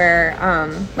spot where,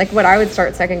 like, what I would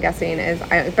start second guessing is,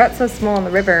 I bet so small in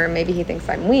the river, maybe he thinks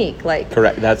I'm weak. Like,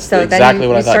 correct. That's so exactly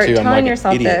what I thought too. You start telling like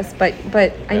yourself idiot. this,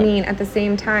 but I mean, at the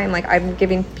same time, like, I'm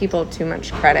giving people too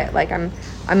much credit. Like, I'm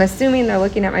assuming they're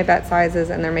looking at my bet sizes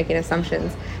and they're making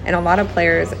assumptions. And a lot of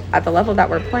players at the level that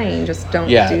we're playing just don't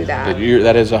do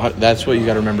that. That's what you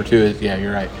got to remember too. Is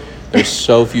you're right. There's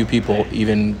so few people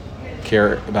even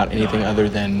care about anything other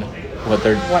than what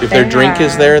their drink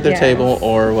is there at their table,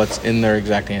 or what's in their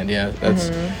exact hand. Yeah,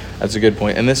 that's a good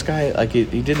point. And this guy, like,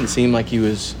 he didn't seem like he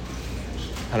was,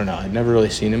 I don't know, I'd never really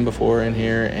seen him before in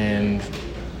here, and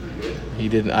he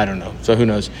didn't, I don't know. So who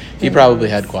knows? He probably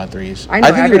had quad threes. I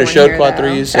think he would have showed quad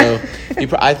threes. So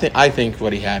I think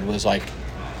what he had was like,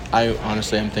 I'm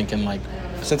thinking, like,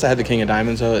 since I had the king of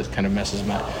diamonds, though, it kind of messes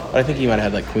him up. But I think he might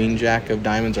have had like queen jack of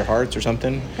diamonds or hearts or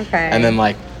something. Okay. And then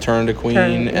like turned a queen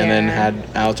and then had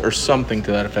outs or something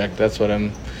to that effect. That's what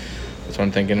I'm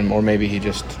thinking. Or maybe he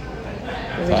just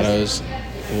thought I was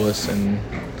wuss and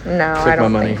took my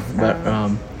money. Think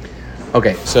so. But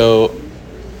okay, so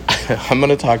I'm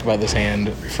gonna talk about this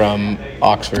hand from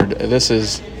Oxford. This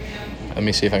is, let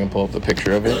me see if I can pull up the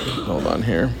picture of it. Hold on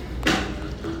here.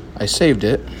 I saved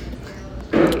it.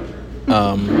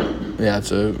 Yeah,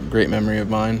 it's a great memory of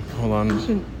mine. Hold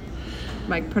on.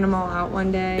 Like, print them all out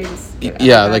one day.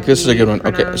 Yeah, like, this is a good one.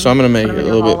 Okay, so I'm gonna make it a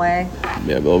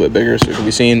little bit bigger so it can be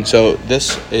seen. So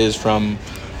this is from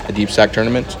a deep stack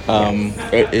tournament.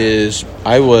 It is.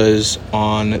 I was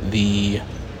in the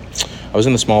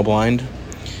small blind.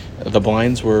 The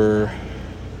blinds were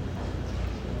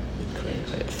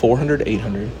 400,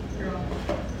 800.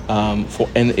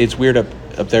 And it's weird up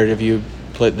there if you.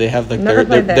 They have like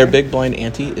their big blind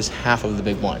ante is half of the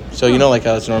big blind. So you know, like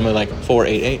how it's normally like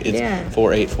 4-8-8. It's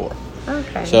 4-8-4.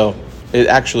 Okay. So it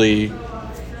actually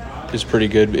is pretty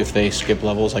good if they skip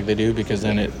levels like they do, because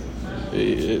then it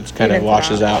kind of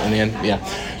washes out in the end. Yeah.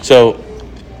 So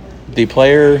the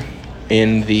player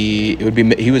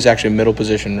he was actually middle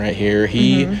position right here.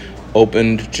 He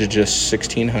opened to just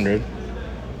 1,600,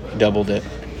 doubled it,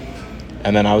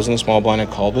 and then I was in the small blind. I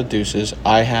called the deuces.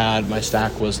 My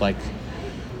stack was like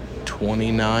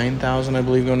 29,000, I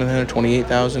believe, going in there,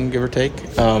 28,000, give or take.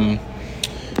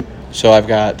 So I've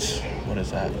got, what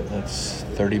is that? That's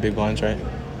 30 big blinds, right?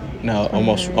 No,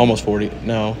 almost 40.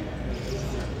 No.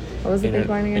 What was the big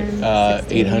blind again?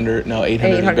 800. No,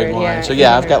 800 is big blind. Yeah, so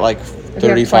yeah, I've got like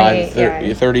 35,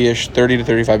 30-ish, 30 to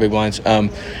 35 big blinds. And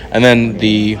then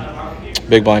the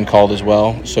big blind called as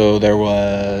well. So there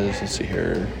was, let's see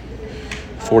here,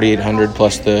 4,800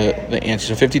 plus the ante.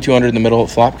 So 5,200 in the middle.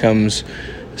 Flop comes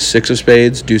 6 of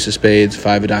spades, deuce of spades,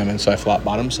 5 of diamonds. So I flop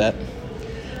bottom set.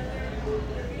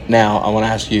 Now I want to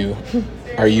ask you,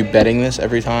 are you betting this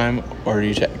every time, or do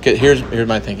you check? Here's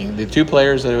my thinking. The two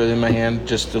players that are in my hand,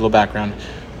 just a little background.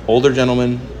 Older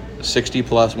gentleman, 60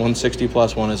 plus, 160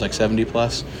 plus, one is like 70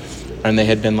 plus, and they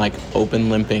had been like open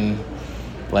limping,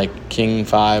 like king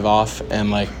 5 off and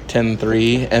like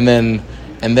 10-3, and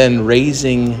then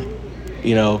raising,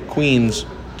 queens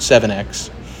 7x.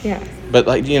 Yeah. But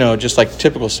like, just like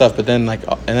typical stuff. But then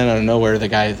out of nowhere, the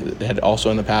guy had also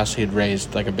in the past, he had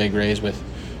raised like a big raise with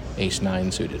ace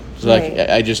 9 suited. So like,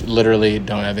 I just literally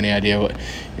don't have any idea what.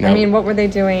 I mean, what were they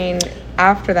doing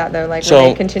after that though? Like, were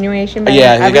they continuation betting?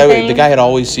 Yeah, the guy had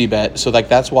always c-bet. So like,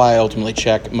 that's why I ultimately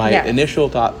check. My initial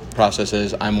thought process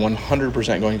is I'm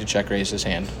 100% going to check raise his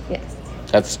hand. Yes.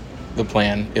 That's the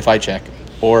plan if I check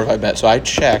or if I bet. So I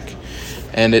check,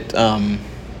 and it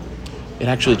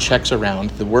actually checks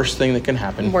around. The worst thing that can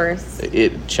happen.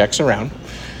 It checks around.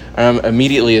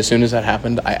 Immediately, as soon as that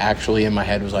happened, I actually in my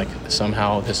head was like,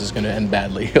 somehow this is going to end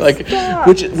badly. Like,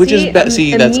 which is bad.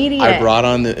 See, I brought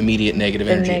on the immediate negative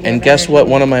energy. And guess what?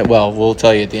 We'll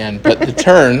tell you at the end. But the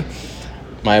turn,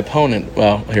 my opponent.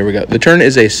 Well, here we go. The turn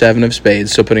is a 7 of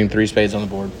spades, so putting 3 spades on the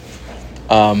board.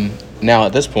 Now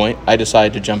at this point, I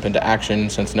decide to jump into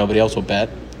action since nobody else will bet,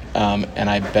 and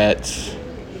I bet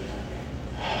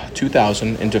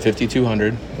 2,000 into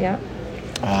 5,200. Yeah.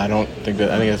 I think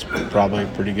that's probably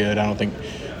pretty good. I don't think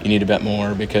you need to bet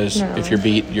more, because if you're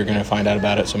beat, you're going to find out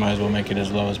about it, so might as well make it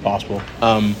as low as possible.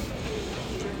 And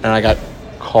I got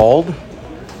called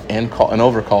and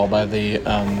overcalled by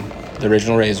the the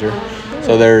original razor.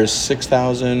 So there's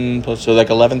 6,000 plus, so like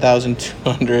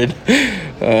 11,200.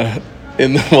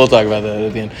 We'll talk about that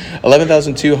at the end.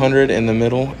 11,200 in the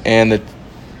middle, and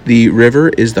the river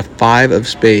is the 5 of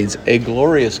spades, a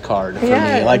glorious card for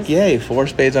me. Like, yay, 4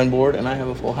 spades on board, and I have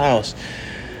a full house.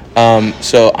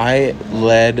 So I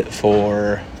led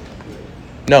for.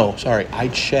 No, sorry, I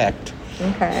checked.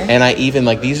 Okay. And I even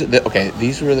like these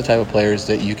were the type of players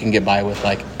that you can get by with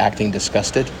like acting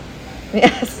disgusted.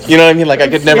 Yes. You know what I mean? Like I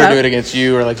could never do it against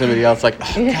you or like somebody else. Like,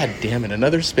 oh, God damn it,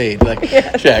 another spade. Like,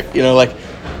 check. You know, like,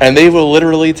 and they will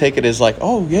literally take it as like,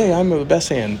 oh yeah, I'm the best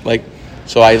hand. Like,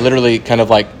 so I literally kind of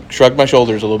like shrugged my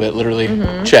shoulders a little bit. Literally,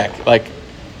 check. Like,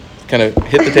 kind of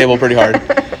hit the table pretty hard.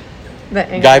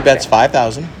 Guy bets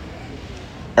 5,000.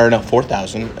 Or no,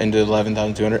 4,000 into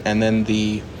 11,200, and then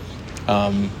the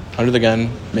under the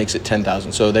gun makes it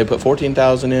 10,000. So they put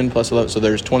 14,000 in plus 11, so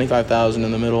there's 25,000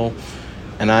 in the middle,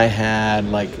 and I had,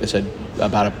 like I said,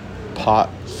 about a pot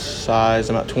size,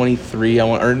 about 23,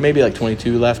 or maybe like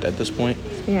 22 left at this point.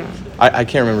 Yeah. I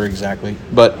can't remember exactly,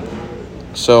 but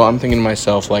so I'm thinking to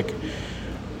myself like,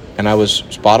 and I was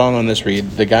spot on this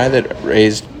read. The guy that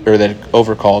raised or that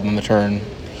overcalled in the turn.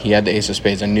 He had the ace of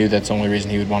spades. I knew that's the only reason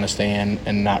he would want to stay in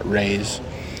and not raise.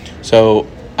 So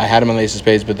I had him on the ace of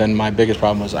spades, but then my biggest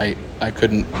problem was I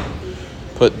couldn't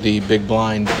put the big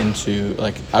blind into,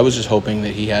 like, I was just hoping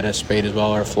that he had a spade as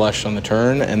well or a flush on the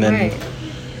turn. And then,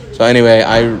 So anyway,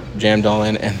 I jammed all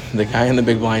in, and the guy in the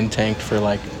big blind tanked for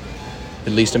like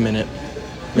at least a minute.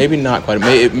 Maybe not quite.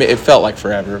 It felt like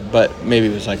forever, but maybe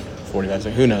it was like 45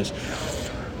 seconds. Who knows?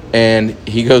 And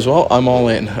he goes, well, I'm all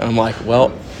in. And I'm like,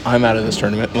 well, I'm out of this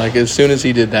tournament. Like, as soon as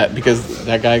he did that, because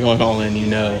that guy going all in, you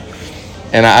know.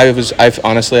 And I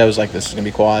honestly, I was like, this is going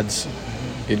to be quads.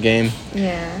 Good game.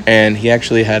 Yeah. And he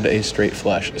actually had a straight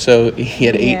flush. So he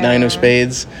had 8-9 of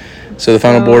spades. So the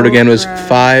final board again was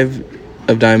 5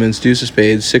 of diamonds, deuce of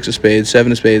spades, 6 of spades,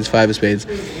 7 of spades, 5 of spades.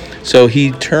 So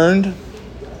he turned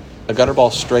a gutter ball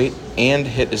straight and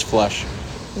hit his flush.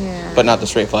 Yeah. But not the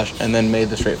straight flush, and then made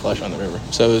the straight flush on the river.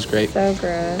 So it was great. So good.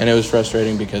 And it was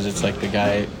frustrating because it's like the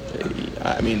guy,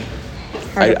 I mean,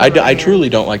 I truly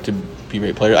don't like to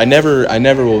berate players. I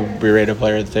never will berate a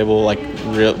player at the table, like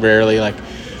rarely, like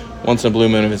once in a blue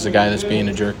moon if it's a guy that's being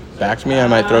a jerk back to me, I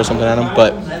might throw something at him.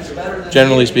 But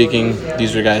generally speaking,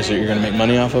 these are guys that you're going to make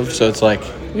money off of, so it's like,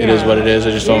 it is what it is.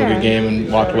 I just saw a good game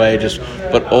and walked away.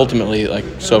 But ultimately, like,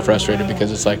 so frustrated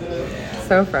because it's like,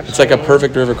 so frustrating. it's like a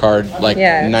perfect river card, like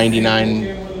 99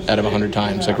 out of 100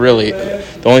 times. Like, really,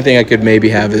 the only thing I could maybe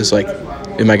have is, like,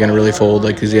 am I going to really fold?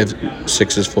 Like, because you have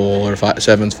sixes full or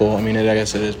sevens full. I mean, I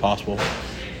guess it is possible.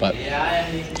 But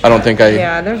I don't think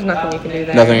Yeah, there's nothing you can do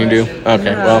there. Nothing you can do?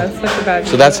 Okay, no, well.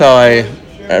 So that's how I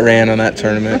ran on that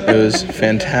tournament. It was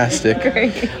fantastic.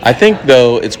 Great. I think,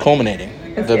 though, it's culminating.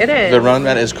 It is. The run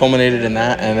that is culminated in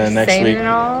that, and then next week. Saving it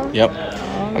all? Yep.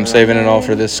 I'm saving it all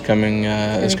for this coming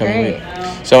great. week.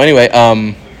 So anyway,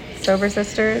 Sober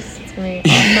Sisters. It's gonna be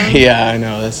awesome. yeah, I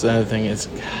know. That's the other thing. It's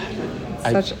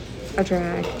such a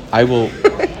drag. I will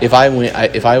if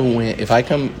I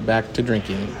come back to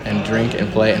drinking and drink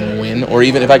and play and win, or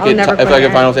even if I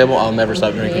get final table, I'll never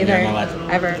stop drinking in my life.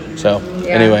 Ever. So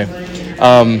anyway.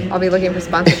 I'll be looking for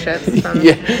sponsorships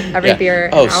from every beer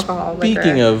and alcohol.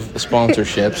 Speaking liquor. of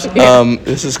sponsorships,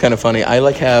 this is kind of funny.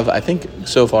 I think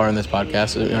so far in this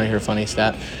podcast, when I hear a funny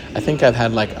stat, I think I've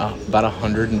had like about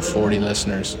 140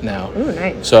 listeners now. Ooh,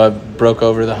 nice. So I broke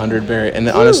over the 100 barrier. And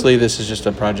honestly, this is just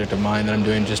a project of mine that I'm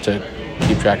doing just to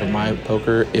keep track of my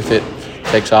poker. If it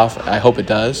takes off, I hope it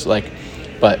does.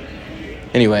 But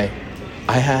anyway,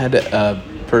 I had a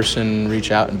person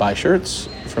reach out and buy shirts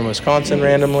from Wisconsin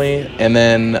randomly, and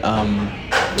then the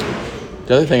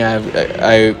other thing I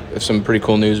have some pretty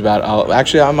cool news about.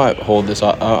 I might hold this.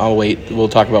 I'll wait. We'll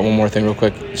talk about one more thing real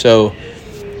quick. So,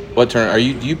 what turn do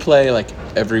you play? Like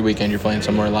every weekend, you're playing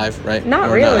somewhere live, right?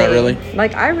 Not really.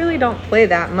 Like, I really don't play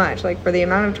that much. Like, for the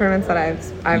amount of tournaments that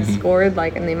I've scored,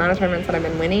 like, and the amount of tournaments that I've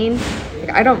been winning,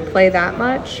 like, I don't play that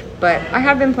much. But I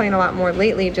have been playing a lot more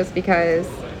lately, just because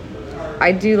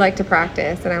I do like to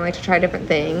practice and I like to try different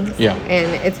things. Yeah.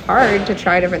 And it's hard to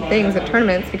try different things at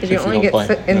tournaments because you only get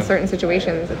in certain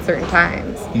situations at certain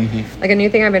times. Mm-hmm. Like, a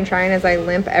new thing I've been trying is I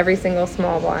limp every single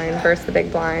small blind versus the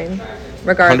big blind,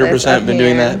 regardless. 100% been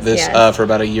doing that for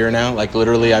about a year now. Like,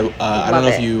 literally, I don't know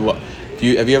if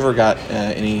you have you ever got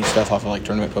any stuff off of like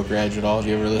Tournament Poker Edge at all? Have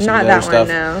you ever listened to their stuff? Not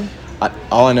that one, no.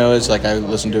 All I know is, like, I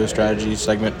listened to a strategy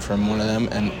segment from one of them,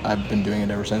 and I've been doing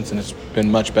it ever since, and it's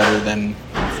been much better than...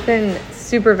 It's been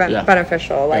super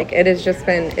beneficial. Like, it has just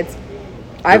been...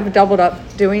 I've doubled up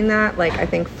doing that, like, I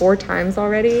think 4 times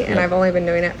already, and Yeah. I've only been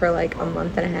doing it for, like, a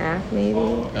month and a half, maybe.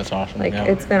 That's awesome. Like, yeah.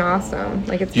 it's been awesome.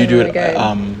 Like, it's Do you been do really it?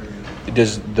 good.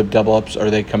 Does the double ups, are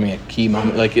they coming at key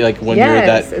moment? Like when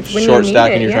Yes, you're it's that when you short need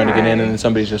stack it, and you're trying to get in, yeah. and then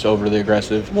somebody's just overly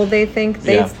aggressive. Well, they think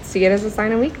they Yeah. see it as a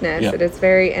sign of weakness. Yep. It is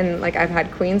very, and like I've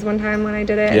had queens one time when I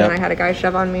did it, and Yep. then I had a guy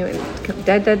shove on me and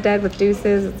dead with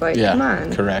deuces. It's like, Yeah, come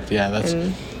on. correct. Yeah, that's.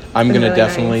 And I'm been gonna really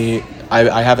definitely. nice.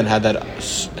 I haven't had that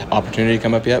opportunity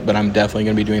come up yet, but I'm definitely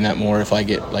gonna be doing that more if I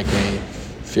get like a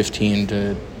 15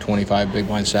 to 25 big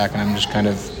blind stack, and I'm just kind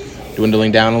of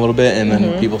dwindling down a little bit, and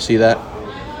then people see that.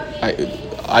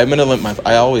 I'm gonna limp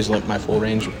I always limp my full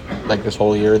range, like this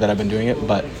whole year that I've been doing it,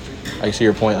 but I see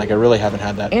your point. Like I really haven't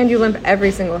had that. And you limp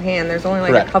every single hand. There's only like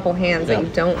Correct. a couple hands that Yep. you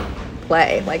don't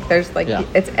play. Like there's like Yeah.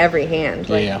 it's every hand.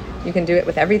 Like Yeah. you can do it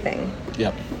with everything.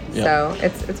 Yep. Yep. So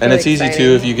it's And really it's easy exciting.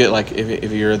 too if you get like if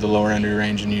you're the lower end of your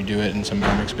range and you do it and some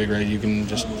guy makes big raise, you can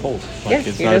just fold. Like Yes,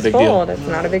 it's you not a just big fold. deal. It's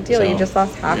not a big deal. You So, just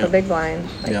lost half yeah. a big blind.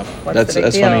 Like, Yeah, what's that's the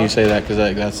big deal? funny you say that because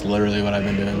that's literally what I've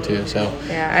been doing too. So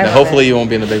Yeah, I now love hopefully it. you won't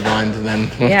be in the big blind and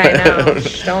then Yeah, I know.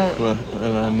 Shh, don't.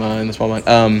 and I'm in the small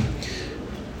blind.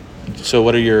 So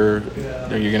what are you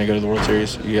going to go to the World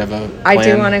Series? You have a plan? I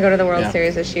do want to go to the World Yeah.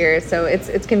 Series this year. So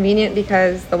it's convenient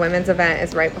because the women's event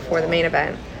is right before the main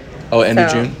event. Oh, end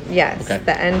of So, June? Yes, Okay.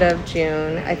 the end of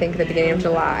June, I think the beginning of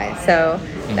July. So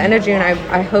the end of June,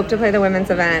 I hope to play the women's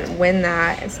event, win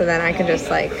that, so then I can just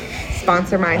like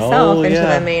sponsor myself into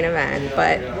yeah. the main event.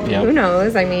 But Yeah. who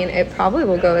knows? I mean, it probably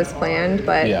will go as planned,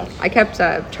 but Yeah. I kept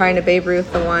trying to Babe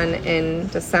Ruth the one in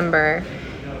December,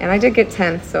 and I did get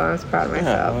 10th, so I was proud of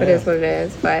myself. oh, It yeah. is what it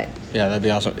is, but Yeah, that'd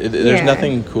be awesome. There's Yeah.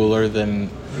 nothing cooler than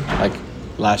like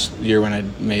last year when I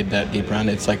made that deep run.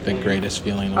 It's like the greatest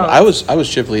feeling. Oh. I was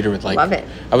chip leader with like Love it.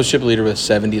 I was chip leader with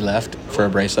 70 left for a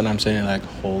bracelet. And I'm saying like,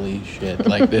 holy shit!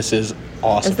 Like this is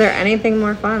awesome. is there anything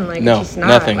more fun? Like No, it's just not.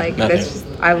 nothing, Like nothing. it's just,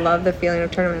 I love the feeling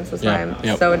of tournaments. That's why Yeah, I'm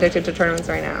yep. so addicted to tournaments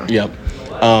right now. Yep.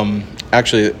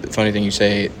 Actually, funny thing you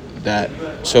say that.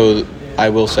 So I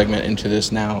will segment into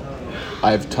this now.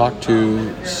 I've talked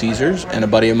to Caesars and a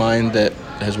buddy of mine that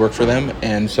has worked for them,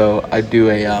 and so I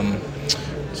do a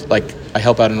I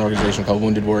help out an organization called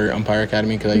Wounded Warrior Umpire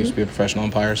Academy because I used to be a professional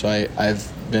umpire, so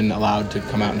I've been allowed to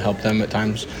come out and help them at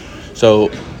times.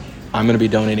 So I'm going to be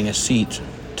donating a seat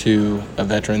to a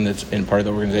veteran that's in part of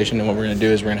the organization, and what we're going to do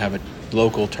is we're going to have a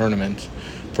local tournament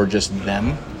for just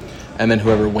them, and then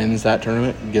whoever wins that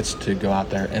tournament gets to go out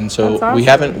there. And so That's we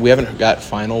awesome. haven't got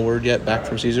final word yet back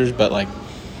from Caesars, but like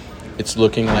it's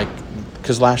looking like,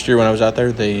 because last year when I was out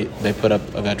there, they put up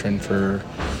a veteran for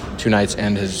 2 nights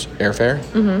and his airfare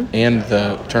and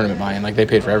the tournament buy-in. Like they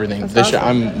paid for everything. That's This year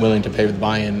awesome. I'm willing to pay for the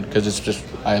buy-in because it's just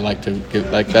I like to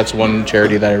give, like that's one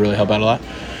charity that I really help out a lot.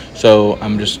 So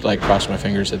I'm just like crossing my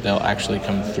fingers that they'll actually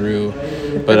come through.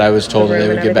 But I was told that room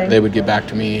and everything? they would get back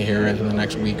to me here in the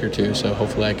next week or two. So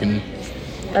hopefully I can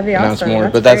That'd be announce awesome. more.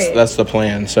 That's But great. that's the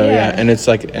plan. So yeah, Yeah. and it's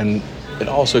like, and it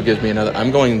also gives me another.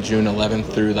 I'm going June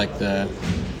 11th through like the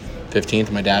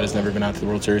 15th. My dad has never been out to the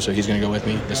World Series, so he's going to go with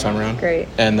me this time around. Great.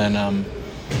 And then,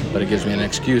 but it gives me an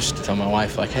excuse to tell my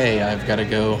wife, like, hey, I've got to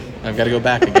go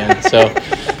back again. So,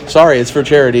 sorry, it's for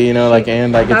charity, and I get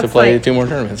to That's play like 2 more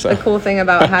tournaments. So. The cool thing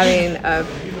about having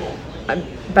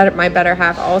my better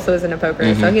half also is into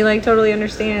poker, so he like totally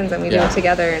understands, and we do Yeah. it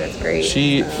together, and it's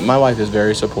great. My wife is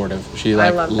very supportive. She I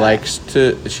love that. likes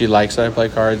that I play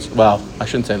cards. Well, I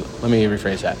shouldn't say. Let me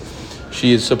rephrase that.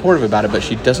 She is supportive about it, but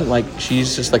she doesn't like.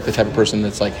 She's just like the type of person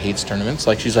that's like hates tournaments.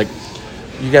 Like she's like,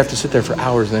 you have to sit there for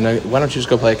hours, and then why don't you just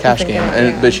go play a cash That's a game? good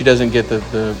idea. But she doesn't get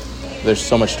the there's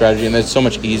so much strategy, and it's so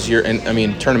much easier. And I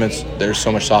mean, tournaments they're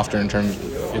so much softer in terms,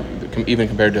 even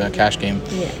compared to a cash game.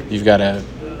 Yeah.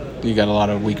 You got a lot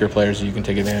of weaker players that you can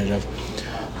take advantage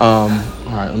of. All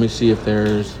right, let me see if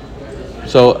there's.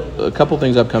 So a couple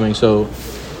things upcoming. So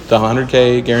the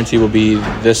 100K guarantee will be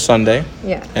this Sunday.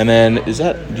 Yeah. And then is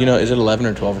it 11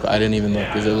 or 12 o'clock? I didn't even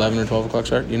look. Is it 11 or 12 o'clock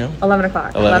start? You know? 11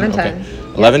 o'clock. 11, 11:10. okay.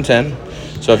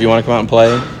 11:10. So if you want to come out and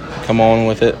play, come on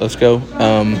with it. Let's go.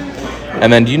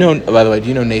 And then by the way, do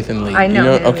you know Nathan Lee? I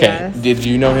know him, Okay. yes. Did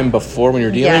you know him before when you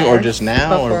were dealing or just now?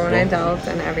 Before or when I dealt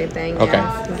and everything. Okay.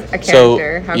 Yes. He's a So,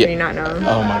 character. How yeah. can you not know him?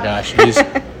 Oh my gosh.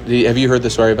 Have you heard the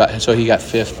story about? So he got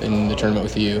 5th in the tournament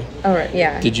with you. Oh, right.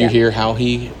 Yeah. Did you yeah. hear how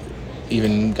he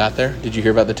even got there? Did you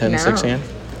hear about the 10-6 No. hand?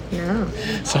 No.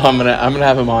 So I'm gonna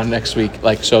have him on next week.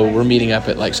 Like, so we're meeting up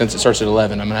at since it starts at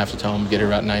 11, I'm gonna have to tell him to get here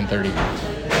about 9:30.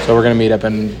 So we're gonna meet up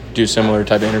and do similar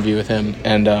type of interview with him.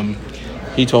 And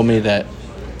he told me that.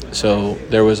 So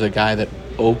there was a guy that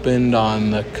opened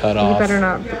on the cutoff. You better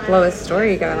not blow his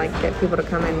story. You gotta like get people to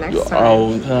come in next time.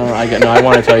 Oh, I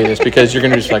want to tell you this because you're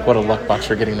gonna just like, what a luck box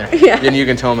for getting there. Yeah. And you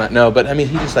can tell him that. No, but I mean,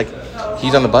 he just like,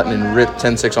 he's on the button and ripped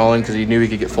 10-6 all in because he knew he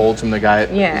could get folds from the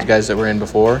these guys that were in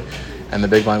before, and the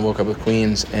big blind woke up with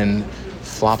queens and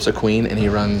flops a queen, and he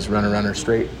runs runner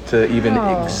straight to even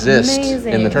exist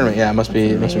in the tournament. Yeah, it must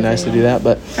be nice to do that.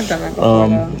 But I've done that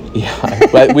before. Yeah,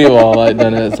 but we've all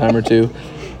done it a time or two.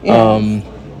 Yes.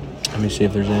 Let me see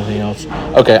if there's anything else.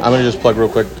 Okay, I'm going to just plug real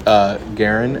quick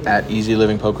Garen at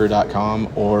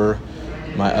easylivingpoker.com or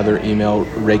my other email,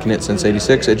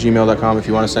 rakingitsince86@gmail.com. If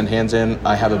you want to send hands in,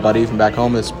 I have a buddy from back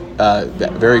home that's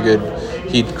very good.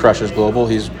 He crushes global.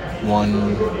 He's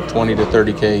won 20 to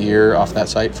 30K a year off that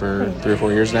site for 3 or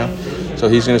 4 years now. So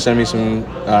he's going to send me some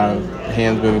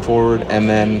hands moving forward. And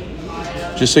then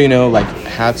just so you know, like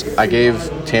hats, I gave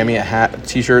Tammy a hat,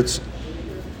 t-shirts.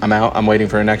 I'm out. I'm waiting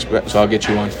for a next, so I'll get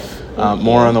you one.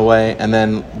 More on the way, and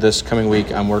then this coming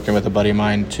week I'm working with a buddy of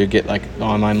mine to get like the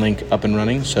online link up and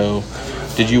running. So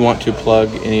did you want to plug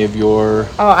any of your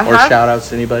shout outs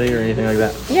to anybody or anything like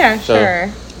that? Yeah, sure.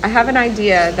 I have an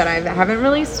idea that I haven't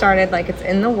really started, like it's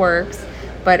in the works,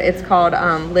 but it's called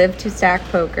Live to Stack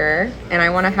Poker, and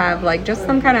I want to have like just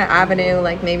some kind of avenue,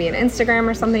 like maybe an Instagram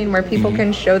or something where people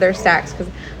can show their stacks,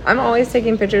 because I'm always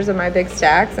taking pictures of my big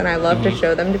stacks and I love to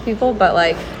show them to people, but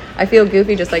like I feel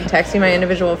goofy just like texting my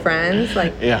individual friends,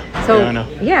 like I know.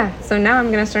 So now I'm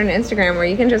gonna start an Instagram where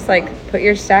you can just like put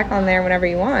your stack on there whenever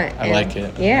you want. I like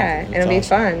it. Yeah, and it'll be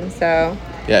fun. So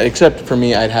yeah, except for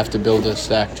me, I'd have to build a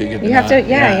stack to get. You have to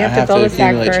build a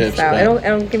stack first, chips, though.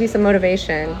 It'll give you some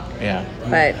motivation. Yeah,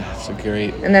 but that's a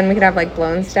great. And then we could have like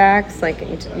blown stacks. Like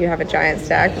you have a giant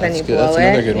stack, then you blow that's it.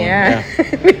 Another good one. Yeah.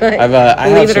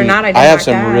 Like, believe it or not, I have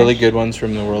some really good ones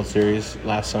from the World Series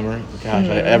last summer. Gosh,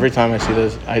 every time I see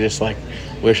those, I just like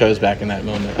wish I was back in that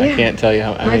moment. Yeah. I can't tell you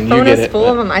how. My phone is full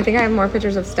of them. I think I have more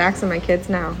pictures of stacks than my kids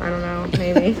now. I don't know.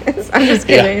 Maybe. I'm just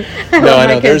kidding. No, I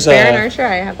know. There's I'm sure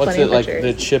I have plenty of pictures.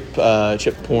 Like the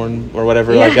chip porn or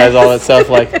whatever. Like guys, all that stuff.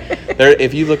 Like there,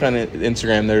 if you look on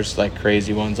Instagram, there's like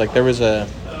crazy ones. Like there was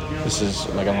this is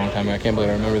like a long time ago. I can't believe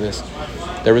I remember this.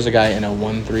 There was a guy in a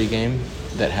 1-3 game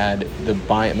that had the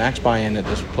max buy-in at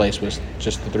this place was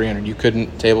just the 300. You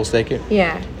couldn't table stake it.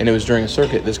 Yeah. And it was during a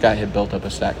circuit. This guy had built up a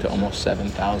stack to almost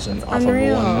 7,000 off of a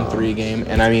 1-3 game.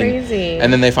 And I mean, crazy.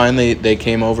 And then they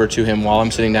came over to him while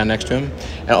I'm sitting down next to him.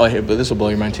 And but this will blow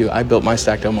your mind too. I built my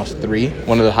stack to almost 3,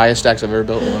 one of the highest stacks I've ever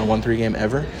built in a 1-3 game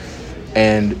ever.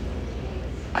 And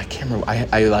I can't remember.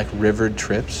 I like rivered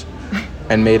trips.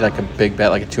 And made like a big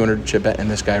bet, like a 200 chip bet,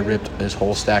 and this guy ripped his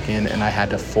whole stack in, and I had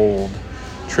to fold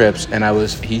trips, and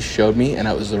he showed me, and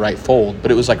it was the right fold,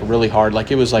 but it was like really hard,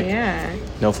 like it was like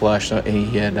no flush, and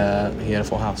he had a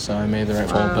full house, so I made the right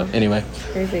fold. But anyway,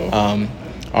 crazy.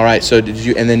 All right, so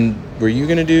and then were you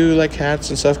gonna do like hats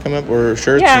and stuff come up, or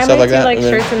shirts and stuff like that? Yeah, I might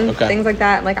do like shirts and things like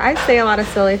that. Like I say a lot of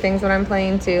silly things when I'm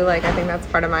playing too. Like I think that's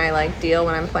part of my like deal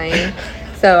when I'm playing.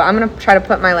 So I'm gonna try to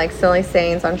put my like silly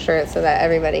sayings on shirts so that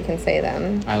everybody can say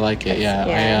them. I like it.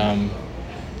 Yeah.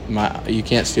 You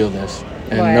can't steal this,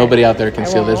 and nobody out there can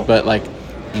steal this. But like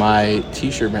my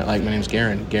T-shirt, like my name's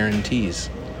Garen. Guarantees.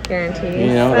 Guarantees.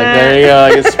 You know, like there you go.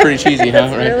 Like it's pretty cheesy,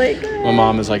 huh? Right? Really good. My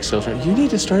mom is like still trying. You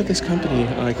need to start this company.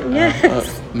 I'm like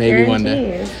maybe one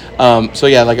day. So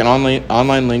yeah, like an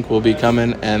online link will be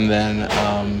coming, and then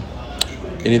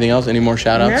anything else? Any more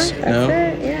shout outs? No.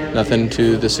 That's it, yeah. Nothing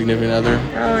to the significant other?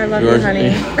 Oh, I love you,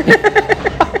 honey.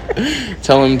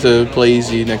 Tell him to play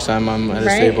easy next time I'm at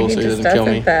his table so he doesn't kill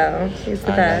me. Though. He's the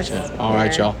best. All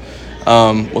right, y'all.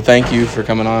 Well, thank you for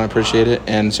coming on. I appreciate it.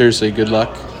 And seriously, good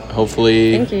luck.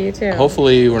 Hopefully. Thank you, you too.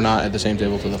 Hopefully, we're not at the same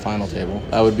table to the final table.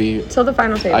 That would be till the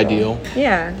final table. Ideal.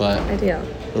 Yeah. But ideal.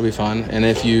 It'll be fun. And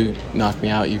if you knock me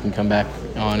out, you can come back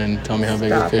on and tell me how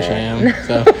big of a fish I am.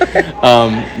 So,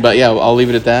 but yeah, I'll leave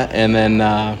it at that. And then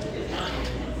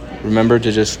remember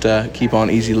to just keep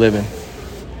on easy living.